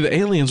 But really, the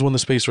aliens won the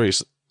space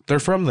race. They're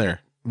from there.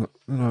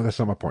 No, that's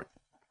not my point.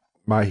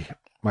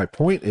 My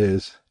point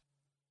is,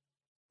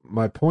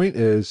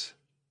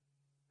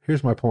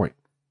 here's my point.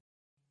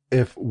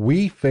 If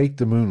we faked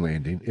the moon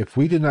landing, if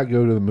we did not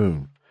go to the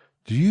moon,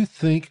 do you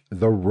think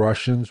the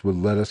Russians would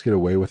let us get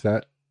away with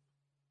that?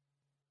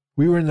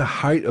 We were in the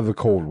height of the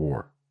Cold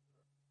War.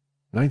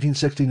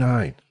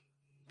 1969.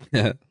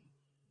 Yeah.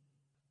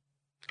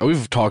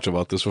 We've talked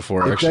about this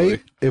before, actually.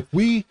 If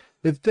they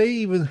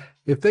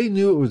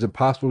knew it was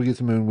impossible to get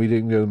to the moon, we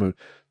didn't go to the moon,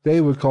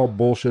 they would call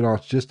bullshit on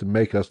us just to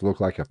make us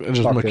look like a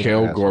just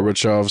Mikhail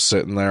Gorbachev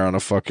sitting there on a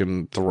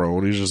fucking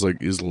throne. He's just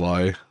like, is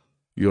lie.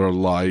 You're a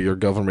lie. Your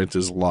government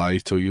is lie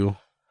to you.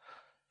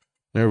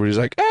 And everybody's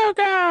like, oh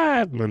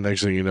God. And the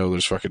next thing you know,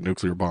 there's fucking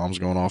nuclear bombs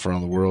going off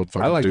around the world.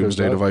 Fucking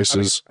doomsday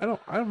devices.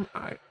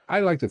 I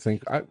like to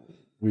think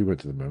we went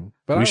to the moon.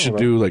 But we should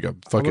do like a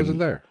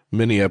fucking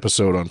mini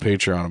episode on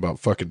Patreon about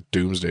fucking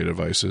doomsday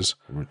devices.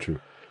 True.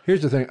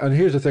 Here's the thing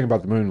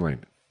about the moon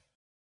landing.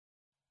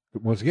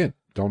 Once again,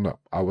 don't know.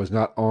 I was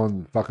not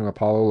on fucking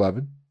Apollo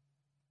 11.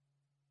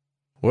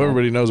 Well,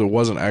 everybody knows it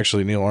wasn't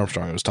actually Neil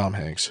Armstrong. It was Tom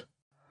Hanks.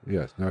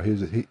 Yes. No,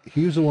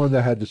 he was the one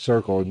that had the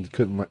circle and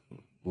couldn't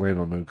land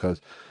on the moon because,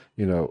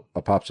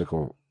 a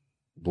popsicle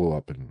blew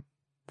up and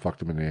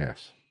fucked him in the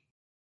ass.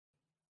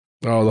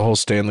 Oh, the whole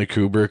Stanley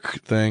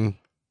Kubrick thing.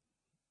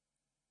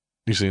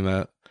 You seen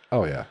that?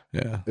 Oh, yeah.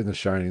 Yeah. In The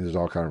Shining, there's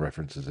all kind of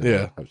references in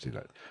yeah. I've seen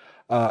that.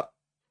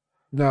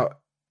 Now,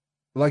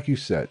 like you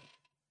said,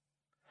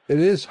 it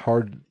is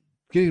hard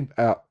getting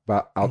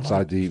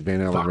outside the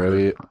Van Allen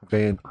radiation.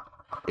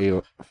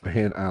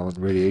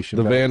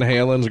 The Van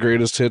Halen's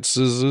greatest hits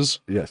is?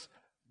 Yes.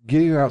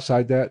 Getting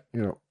outside that,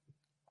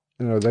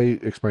 they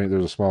explain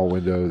there's a small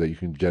window that you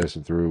can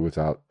jettison through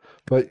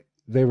but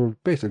they were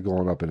basically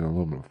going up in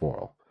aluminum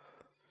foil.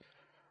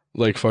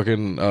 Like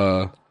fucking,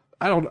 Matt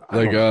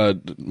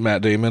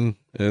Damon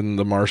in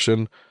The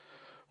Martian,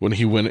 when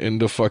he went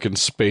into fucking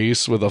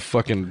space with a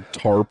fucking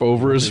tarp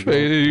over his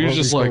face. He was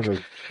just like,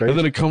 and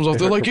then it comes off.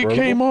 They're like, it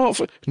came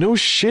off. No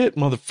shit,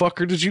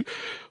 motherfucker.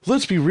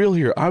 Let's be real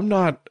here. I'm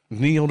not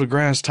Neil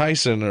deGrasse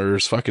Tyson or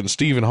fucking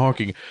Stephen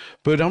Hawking,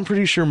 but I'm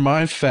pretty sure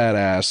my fat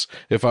ass,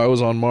 if I was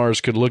on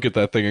Mars, could look at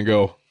that thing and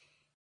go,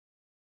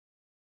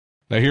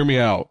 now hear me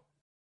out.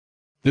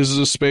 This is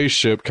a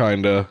spaceship,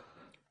 kinda.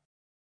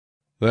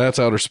 That's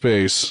outer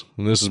space,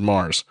 and this is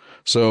Mars.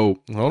 So,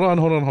 hold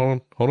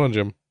on,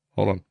 Jim.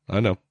 Hold on. I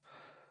know.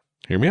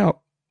 Hear me out.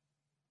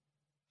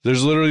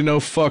 There's literally no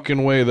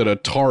fucking way that a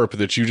tarp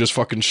that you just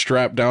fucking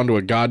strap down to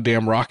a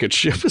goddamn rocket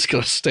ship is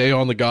going to stay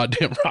on the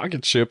goddamn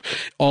rocket ship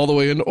all the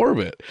way into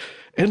orbit.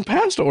 and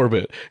past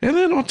orbit. And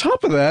then on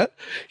top of that,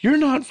 you're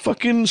not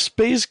fucking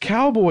space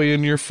cowboy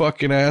in your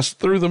fucking ass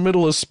through the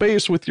middle of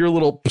space with your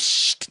little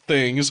psst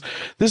things.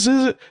 This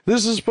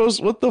is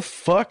supposed, what the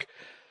fuck?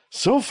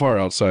 So far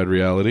outside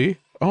reality.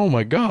 Oh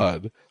my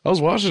God. I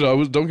was watching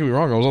it. Don't get me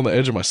wrong, I was on the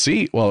edge of my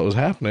seat while it was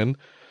happening.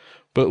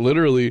 But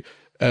literally,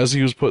 as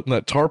he was putting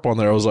that tarp on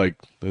there, I was like,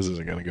 this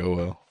isn't going to go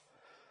well.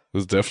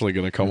 This is definitely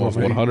going to come off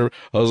 100.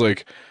 I was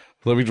like,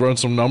 let me run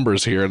some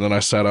numbers here. And then I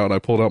sat out and I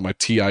pulled out my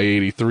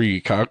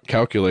TI-83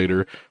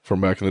 calculator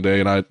from back in the day,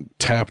 and I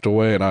tapped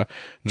away and I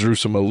drew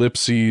some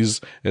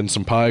ellipses and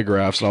some pie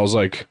graphs. And I was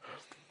like,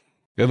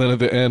 and then at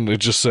the end, it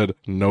just said,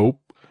 nope.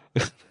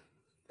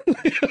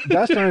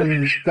 That's not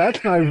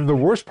even the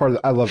worst part.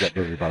 I love that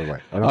movie, by the way.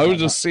 I was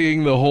just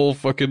seeing the whole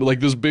fucking, like,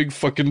 this big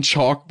fucking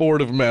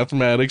chalkboard of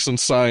mathematics and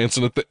science,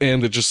 and at the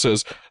end it just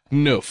says,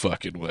 no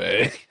fucking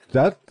way.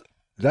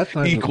 That's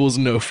not equals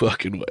no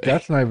fucking way.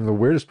 That's not even the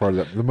weirdest part of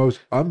that. The most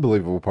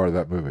unbelievable part of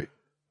that movie.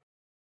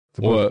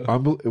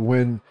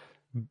 When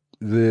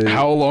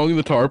how long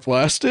the tarp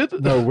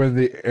lasted? No, when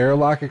the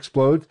airlock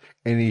explodes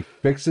and he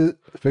fixes it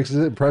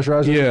and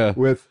pressurizes it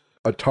with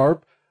a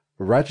tarp,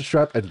 a ratchet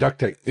strap, and duct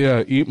tape.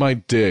 Yeah, eat my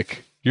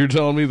dick. You're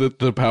telling me that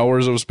the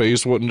powers of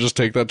space wouldn't just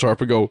take that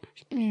tarp and go...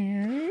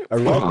 A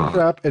ratchet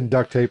strap and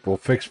duct tape will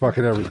fix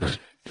fucking everything.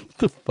 What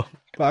the fuck?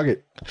 Fuck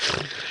it.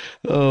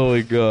 Oh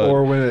my God.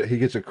 Or when he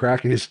gets a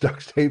crack and he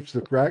duct tapes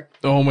the crack.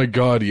 Oh my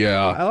God,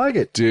 yeah. I like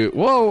it. Dude,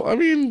 well, I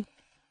mean,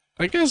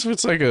 I guess if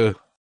it's like a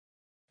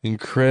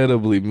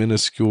incredibly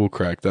minuscule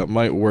crack, that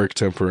might work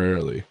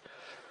temporarily.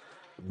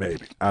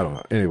 Maybe. I don't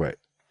know. Anyway.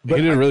 He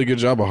did a really good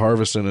job of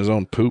harvesting his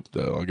own poop,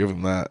 though. I'll give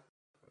him that.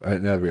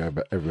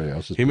 Everybody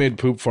else's. He made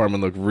poop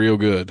farming look real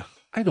good.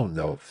 I don't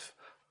know if...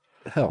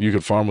 Hell. You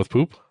could farm with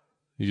poop?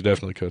 You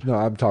definitely could. No,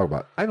 I'm talking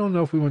about... I don't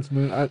know if we went to the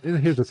moon. And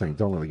here's the thing.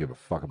 Don't really give a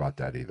fuck about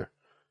that either.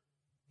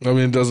 I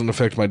mean, it doesn't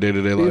affect my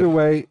day-to-day life. Either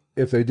way,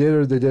 if they did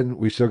or they didn't,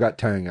 we still got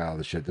Tang out of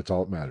the shit. That's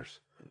all that matters.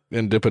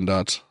 And Dippin'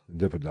 Dots.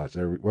 Dippin' Dots.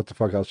 What the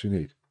fuck else you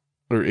need?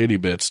 Or itty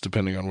bits,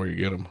 depending on where you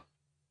get them.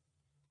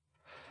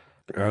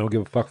 I don't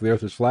give a fuck if the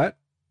earth is flat.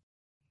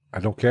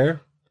 I don't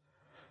care.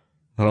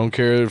 I don't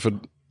care if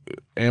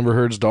Amber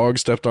Heard's dog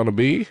stepped on a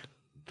bee.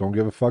 Don't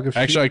give a fuck if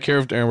Actually, I care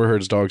if Amber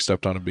Heard's dog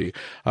stepped on a bee.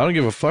 I don't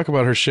give a fuck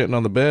about her shitting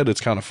on the bed.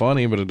 It's kind of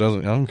funny, but I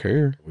don't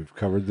care. We've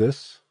covered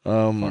this.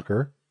 Fuck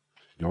her.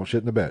 Don't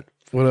shit in the bed.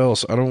 What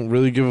else? I don't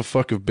really give a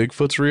fuck if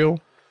Bigfoot's real.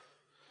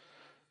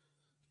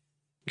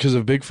 Because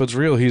if Bigfoot's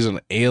real, he's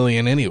an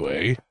alien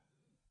anyway.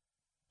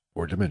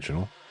 Or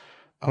dimensional.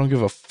 I don't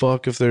give a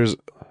fuck if there's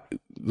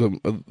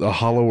the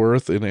hollow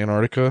earth in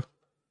Antarctica.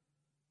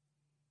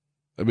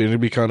 I mean,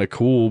 it'd be kind of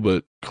cool,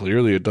 but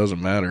clearly it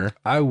doesn't matter.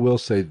 I will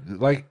say,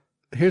 like,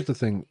 here's the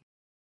thing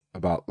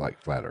about,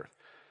 like, flat earth.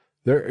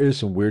 There is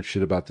some weird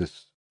shit about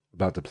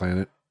the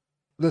planet.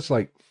 That's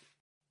like,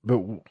 but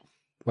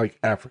like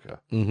Africa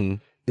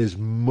is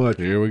much.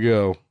 Here we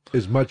go.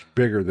 Is much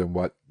bigger than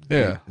what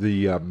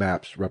the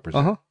maps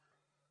represent.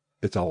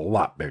 It's a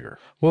lot bigger.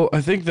 Well, I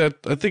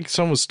think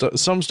some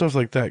stuff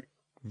like that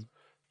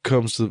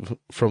comes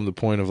from the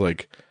point of,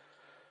 like,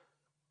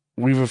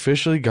 we've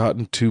officially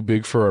gotten too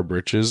big for our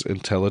britches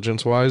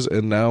intelligence wise,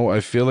 and now I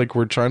feel like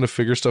we're trying to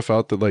figure stuff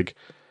out that, like,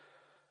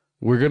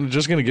 we're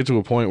gonna get to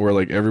a point where,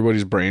 like,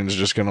 everybody's brain's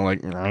just gonna,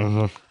 like,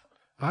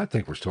 I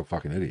think we're still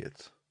fucking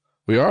idiots.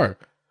 We are.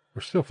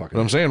 We're still fucking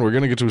But I'm saying we're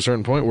gonna get to a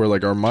certain point where,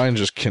 like, our mind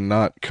just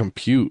cannot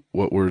compute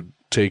what we're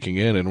taking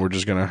in, and we're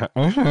just gonna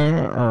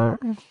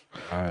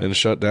and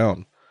shut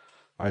down.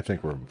 I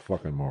think we're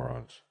fucking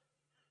morons.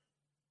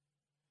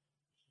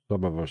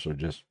 Some of us are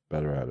just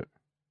better at it.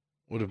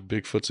 What if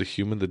Bigfoot's a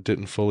human that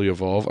didn't fully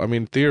evolve? I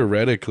mean,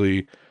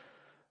 theoretically,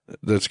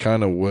 that's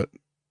kind of what...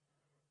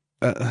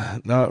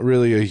 not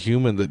really a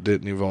human that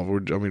didn't evolve.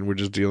 We're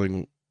just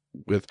dealing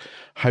with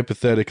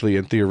hypothetically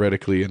and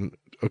theoretically, and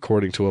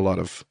according to a lot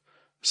of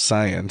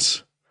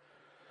science,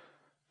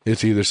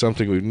 it's either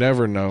something we've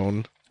never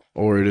known,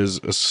 or it is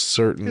a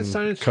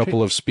certain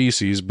couple of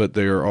species, but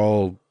they are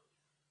all...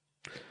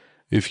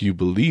 If you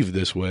believe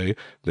this way,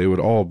 they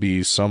would all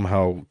be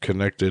somehow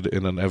connected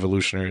in an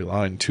evolutionary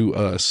line to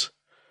us.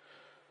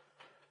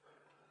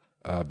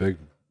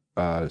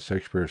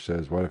 Shakespeare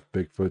says, what if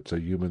Bigfoot's a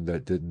human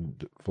that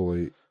didn't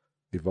fully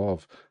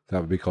evolve?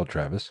 That would be called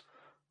Travis.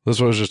 That's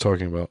what I was just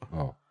talking about.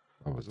 Oh.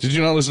 Did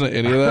you not listen to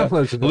any of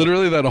that?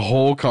 Literally, that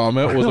whole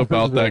comment was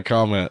about that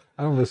comment.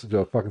 I don't listen to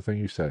a fucking thing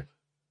you say.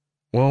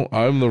 Well,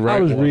 I'm the right I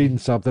was one. reading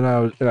something,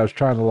 and I was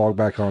trying to log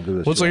back onto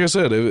this. Well, it's like I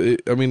said,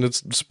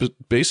 it's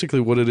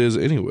basically what it is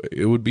anyway.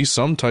 It would be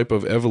some type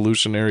of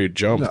evolutionary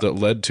jump that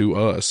led to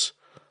us.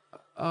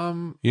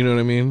 You know what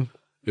I mean?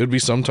 It would be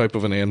some type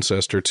of an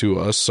ancestor to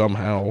us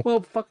somehow.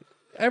 Well, fuck,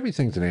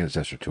 everything's an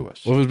ancestor to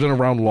us. Well, if it's been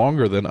around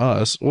longer than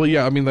us. Well,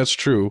 yeah, I mean, that's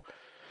true.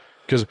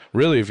 Because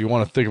really, if you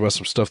want to think about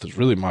some stuff that's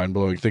really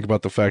mind-blowing, think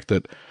about the fact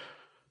that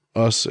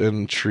us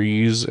and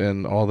trees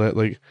and all that,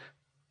 like...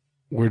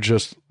 We're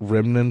just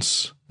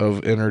remnants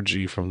of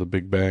energy from the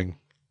Big Bang.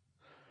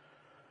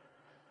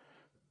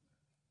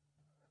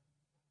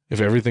 If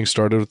everything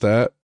started with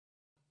that,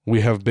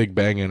 We have Big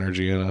Bang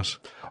energy in us.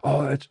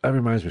 Oh, that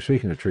reminds me.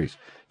 Speaking of trees,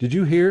 did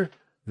you hear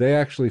they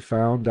actually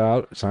found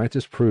out?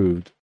 Scientists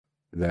proved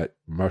that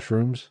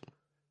mushrooms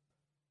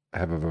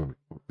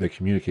they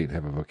communicate and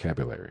have a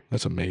vocabulary.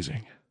 That's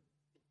amazing.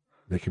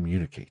 They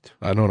communicate.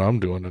 I know what I'm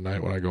doing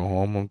tonight when I go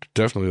home. I'm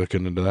definitely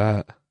looking into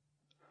that.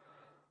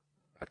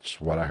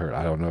 That's what I heard.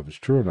 I don't know if it's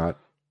true or not.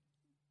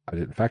 I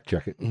didn't fact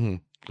check it.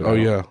 Mm-hmm. Oh,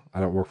 yeah. I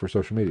don't work for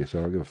social media, so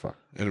I don't give a fuck.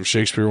 And if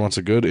Shakespeare wants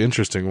a good,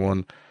 interesting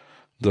one,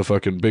 the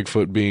fucking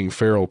Bigfoot being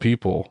feral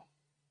people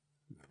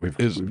We've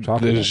talked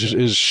about that.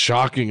 is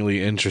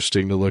shockingly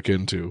interesting to look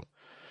into.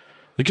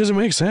 Because it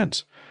makes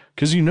sense.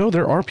 Because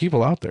there are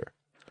people out there.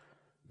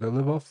 They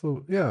live off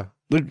the, yeah.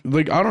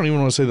 Like I don't even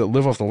want to say that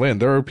live off the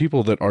land. There are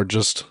people that are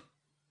just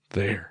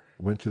there.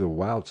 Went to the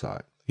wild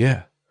side.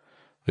 Yeah.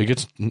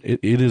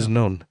 It is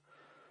known.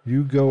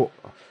 You go,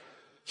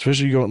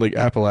 especially you go like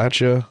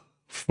Appalachia,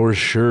 for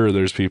sure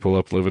there's people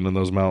up living in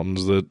those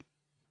mountains that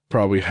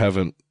probably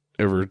haven't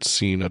ever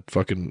seen a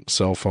fucking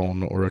cell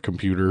phone or a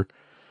computer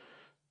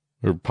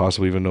or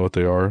possibly even know what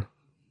they are.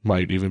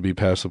 Might even be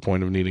past the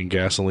point of needing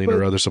gasoline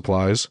or other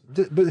supplies.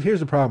 But here's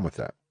the problem with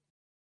that.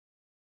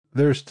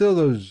 There's still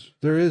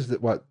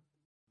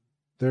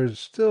there's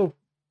still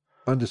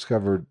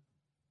undiscovered,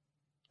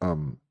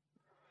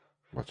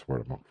 what's the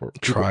word I'm looking for?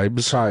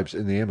 Tribes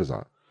in the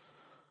Amazon.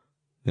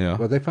 Yeah.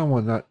 But they found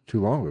one not too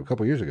long ago, a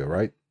couple years ago,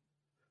 right?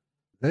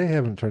 They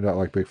haven't turned out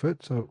like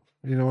Bigfoot, so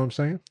you know what I'm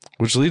saying?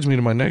 Which leads me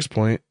to my next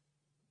point.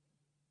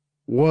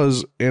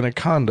 Was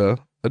Anaconda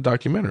a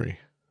documentary?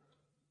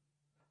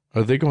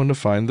 Are they going to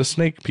find the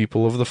snake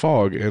people of the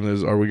fog?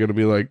 And are we going to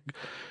be like,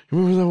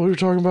 remember that what we were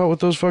talking about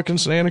with those fucking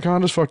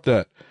anacondas? Fuck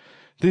that.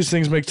 These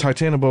things make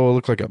Titanoboa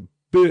look like a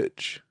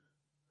bitch.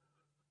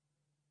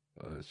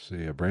 Let's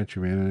see, a branch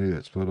of humanity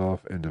that split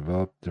off and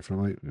developed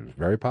differently. It was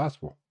very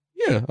possible.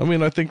 Yeah, I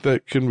mean, I think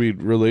that can be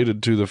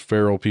related to the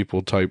feral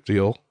people type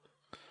deal.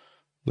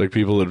 Like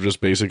people that have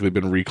just basically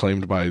been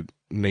reclaimed by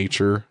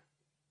nature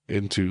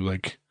into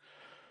like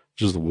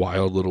just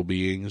wild little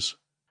beings.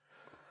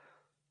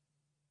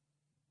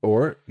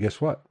 Or,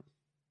 guess what?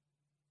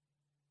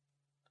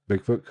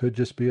 Bigfoot could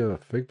just be a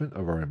figment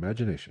of our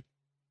imagination.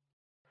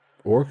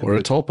 Or a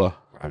tulpa.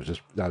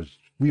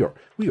 We are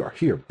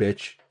here,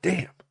 bitch.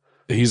 Damn.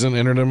 He's an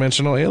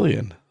interdimensional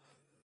alien.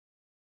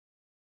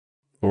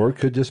 Or it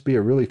could just be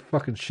a really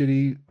fucking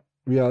shitty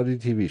reality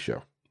TV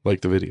show.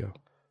 Like the video.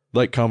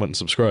 Like, comment, and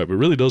subscribe. It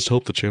really does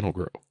help the channel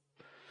grow.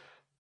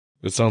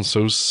 It sounds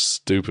so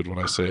stupid when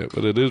I say it,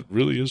 but it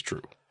really is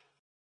true.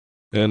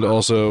 And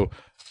also,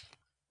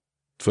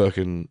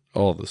 fucking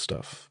all the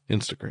stuff.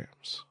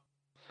 Instagrams.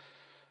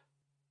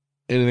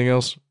 Anything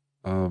else?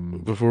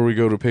 Before we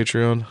go to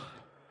Patreon?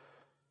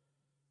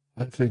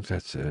 I think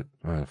that's it.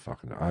 I don't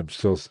fucking know.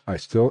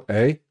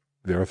 The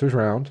Earth is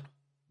round.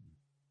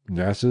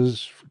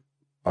 NASA's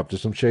up to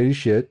some shady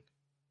shit.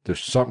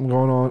 There's something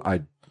going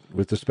on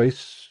with the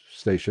space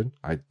station.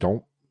 I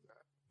don't,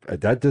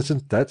 at that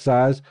distance, that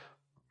size,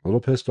 a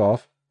little pissed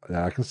off.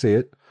 I can see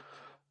it.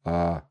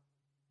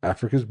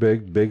 Africa's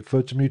big.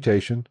 Bigfoot's a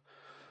mutation.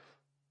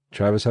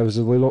 Travis has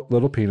a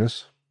little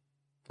penis.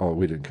 Oh,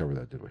 we didn't cover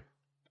that, did we?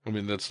 I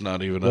mean, that's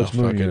not even What's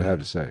more you have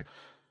to say?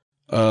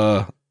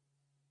 A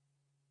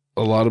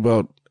lot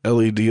about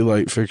LED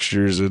light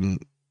fixtures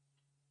and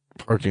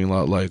parking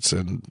lot lights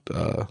and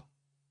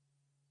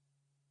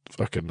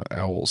fucking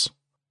owls.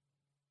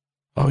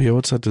 Oh yeah,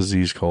 what's that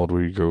disease called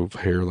where you grow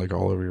hair like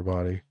all over your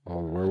body?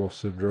 Oh, the werewolf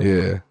syndrome?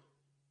 Yeah.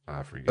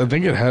 I forget. I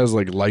think it has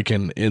like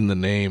lichen in the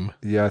name.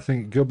 Yeah, I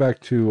think go back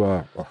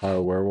to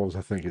Ohio Werewolves.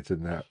 I think it's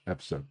in that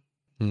episode.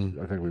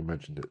 I think we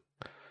mentioned it.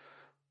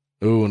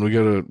 Oh, when we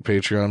go to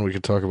Patreon, we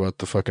could talk about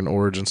the fucking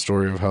origin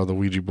story of how the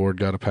Ouija board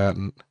got a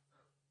patent.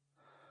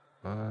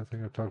 I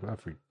think I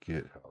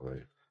forget how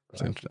they.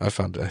 I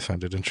found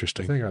it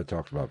interesting. I think I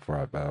talked about it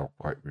before, but I don't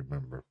quite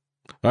remember.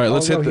 All right,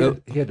 let's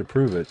hit he had to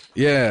prove it.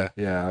 Yeah.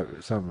 Yeah,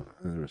 let's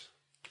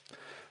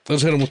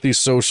hit him with these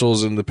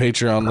socials and the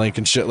Patreon link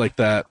and shit like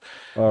that.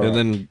 All and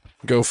then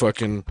go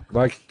fucking,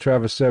 like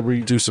Travis said,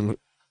 we do some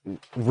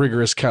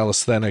rigorous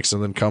calisthenics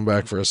and then come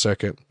back for a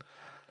second.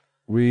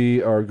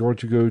 We are going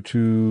to go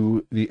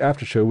to the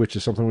after show, which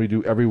is something we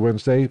do every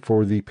Wednesday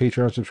for the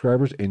Patreon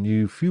subscribers. And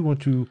if you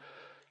want to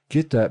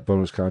get that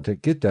bonus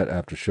content, get that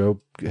after show,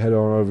 head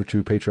on over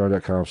to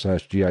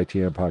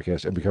patreon.com/GITM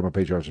podcast and become a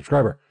Patreon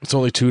subscriber. It's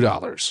only $2.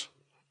 $2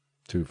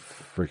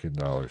 freaking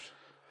dollars.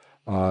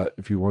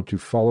 If you want to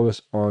follow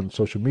us on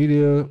social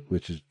media,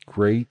 which is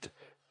great,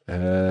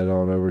 head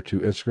on over to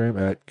Instagram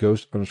at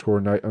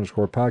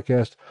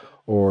ghost_night_podcast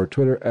or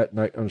Twitter at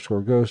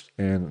night_ghost.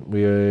 And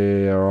we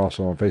are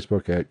also on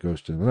Facebook at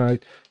Ghost in the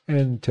Night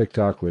and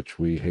TikTok, which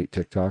we hate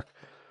TikTok,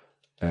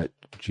 at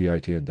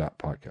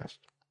gitn.podcast.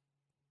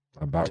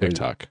 I'm about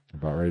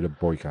ready to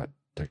boycott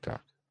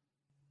TikTok.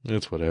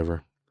 It's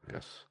whatever.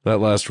 Yes. That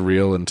last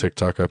reel in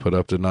TikTok I put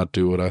up did not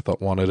do what I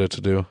wanted it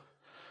to do.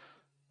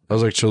 I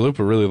was like,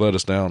 Chalupa really let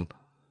us down.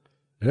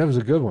 That was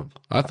a good one.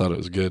 I thought it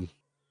was good.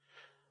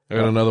 I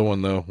got another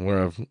one though,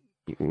 where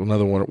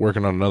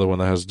working on another one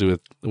that has to do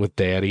with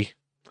Daddy.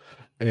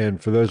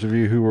 And for those of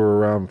you who were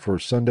around for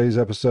Sunday's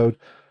episode,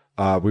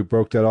 we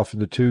broke that off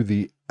into two.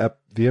 The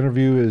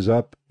interview is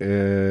up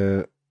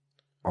on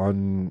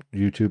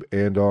YouTube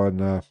and on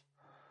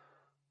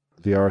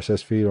the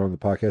RSS feed, on the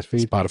podcast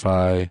feed.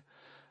 Spotify,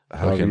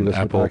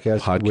 Apple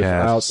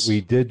Podcasts.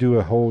 We did do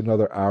a whole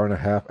another hour and a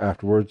half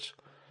afterwards.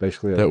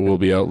 Basically, that will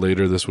be out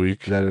later this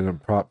week. That an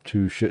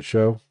impromptu shit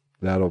show.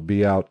 That'll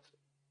be out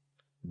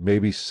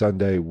maybe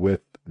Sunday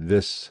with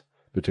this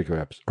particular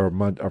episode, or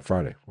Monday or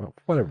Friday. Well,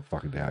 whatever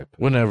fucking day I put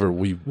Whenever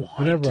we want.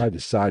 Whenever I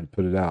decide to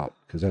put it out,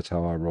 because that's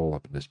how I roll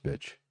up in this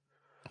bitch.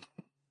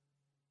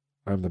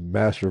 I'm the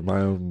master of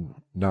my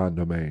own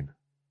non-domain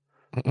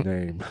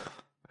name.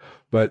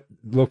 But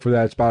look for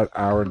that. It's about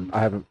an hour, and I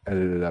haven't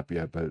edited it up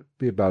yet, but it'll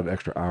be about an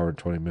extra hour and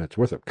 20 minutes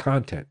worth of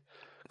content.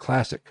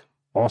 Classic,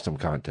 awesome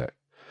content.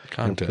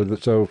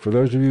 So for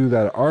those of you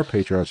that are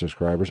Patreon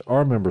subscribers,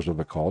 are members of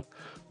the cult,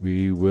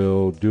 we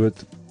will do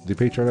it, the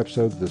Patreon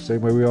episode, the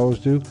same way we always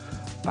do.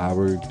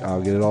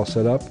 I'll get it all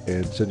set up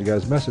and send you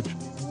guys a message.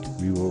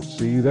 We will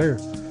see you there.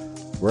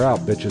 We're out,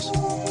 bitches.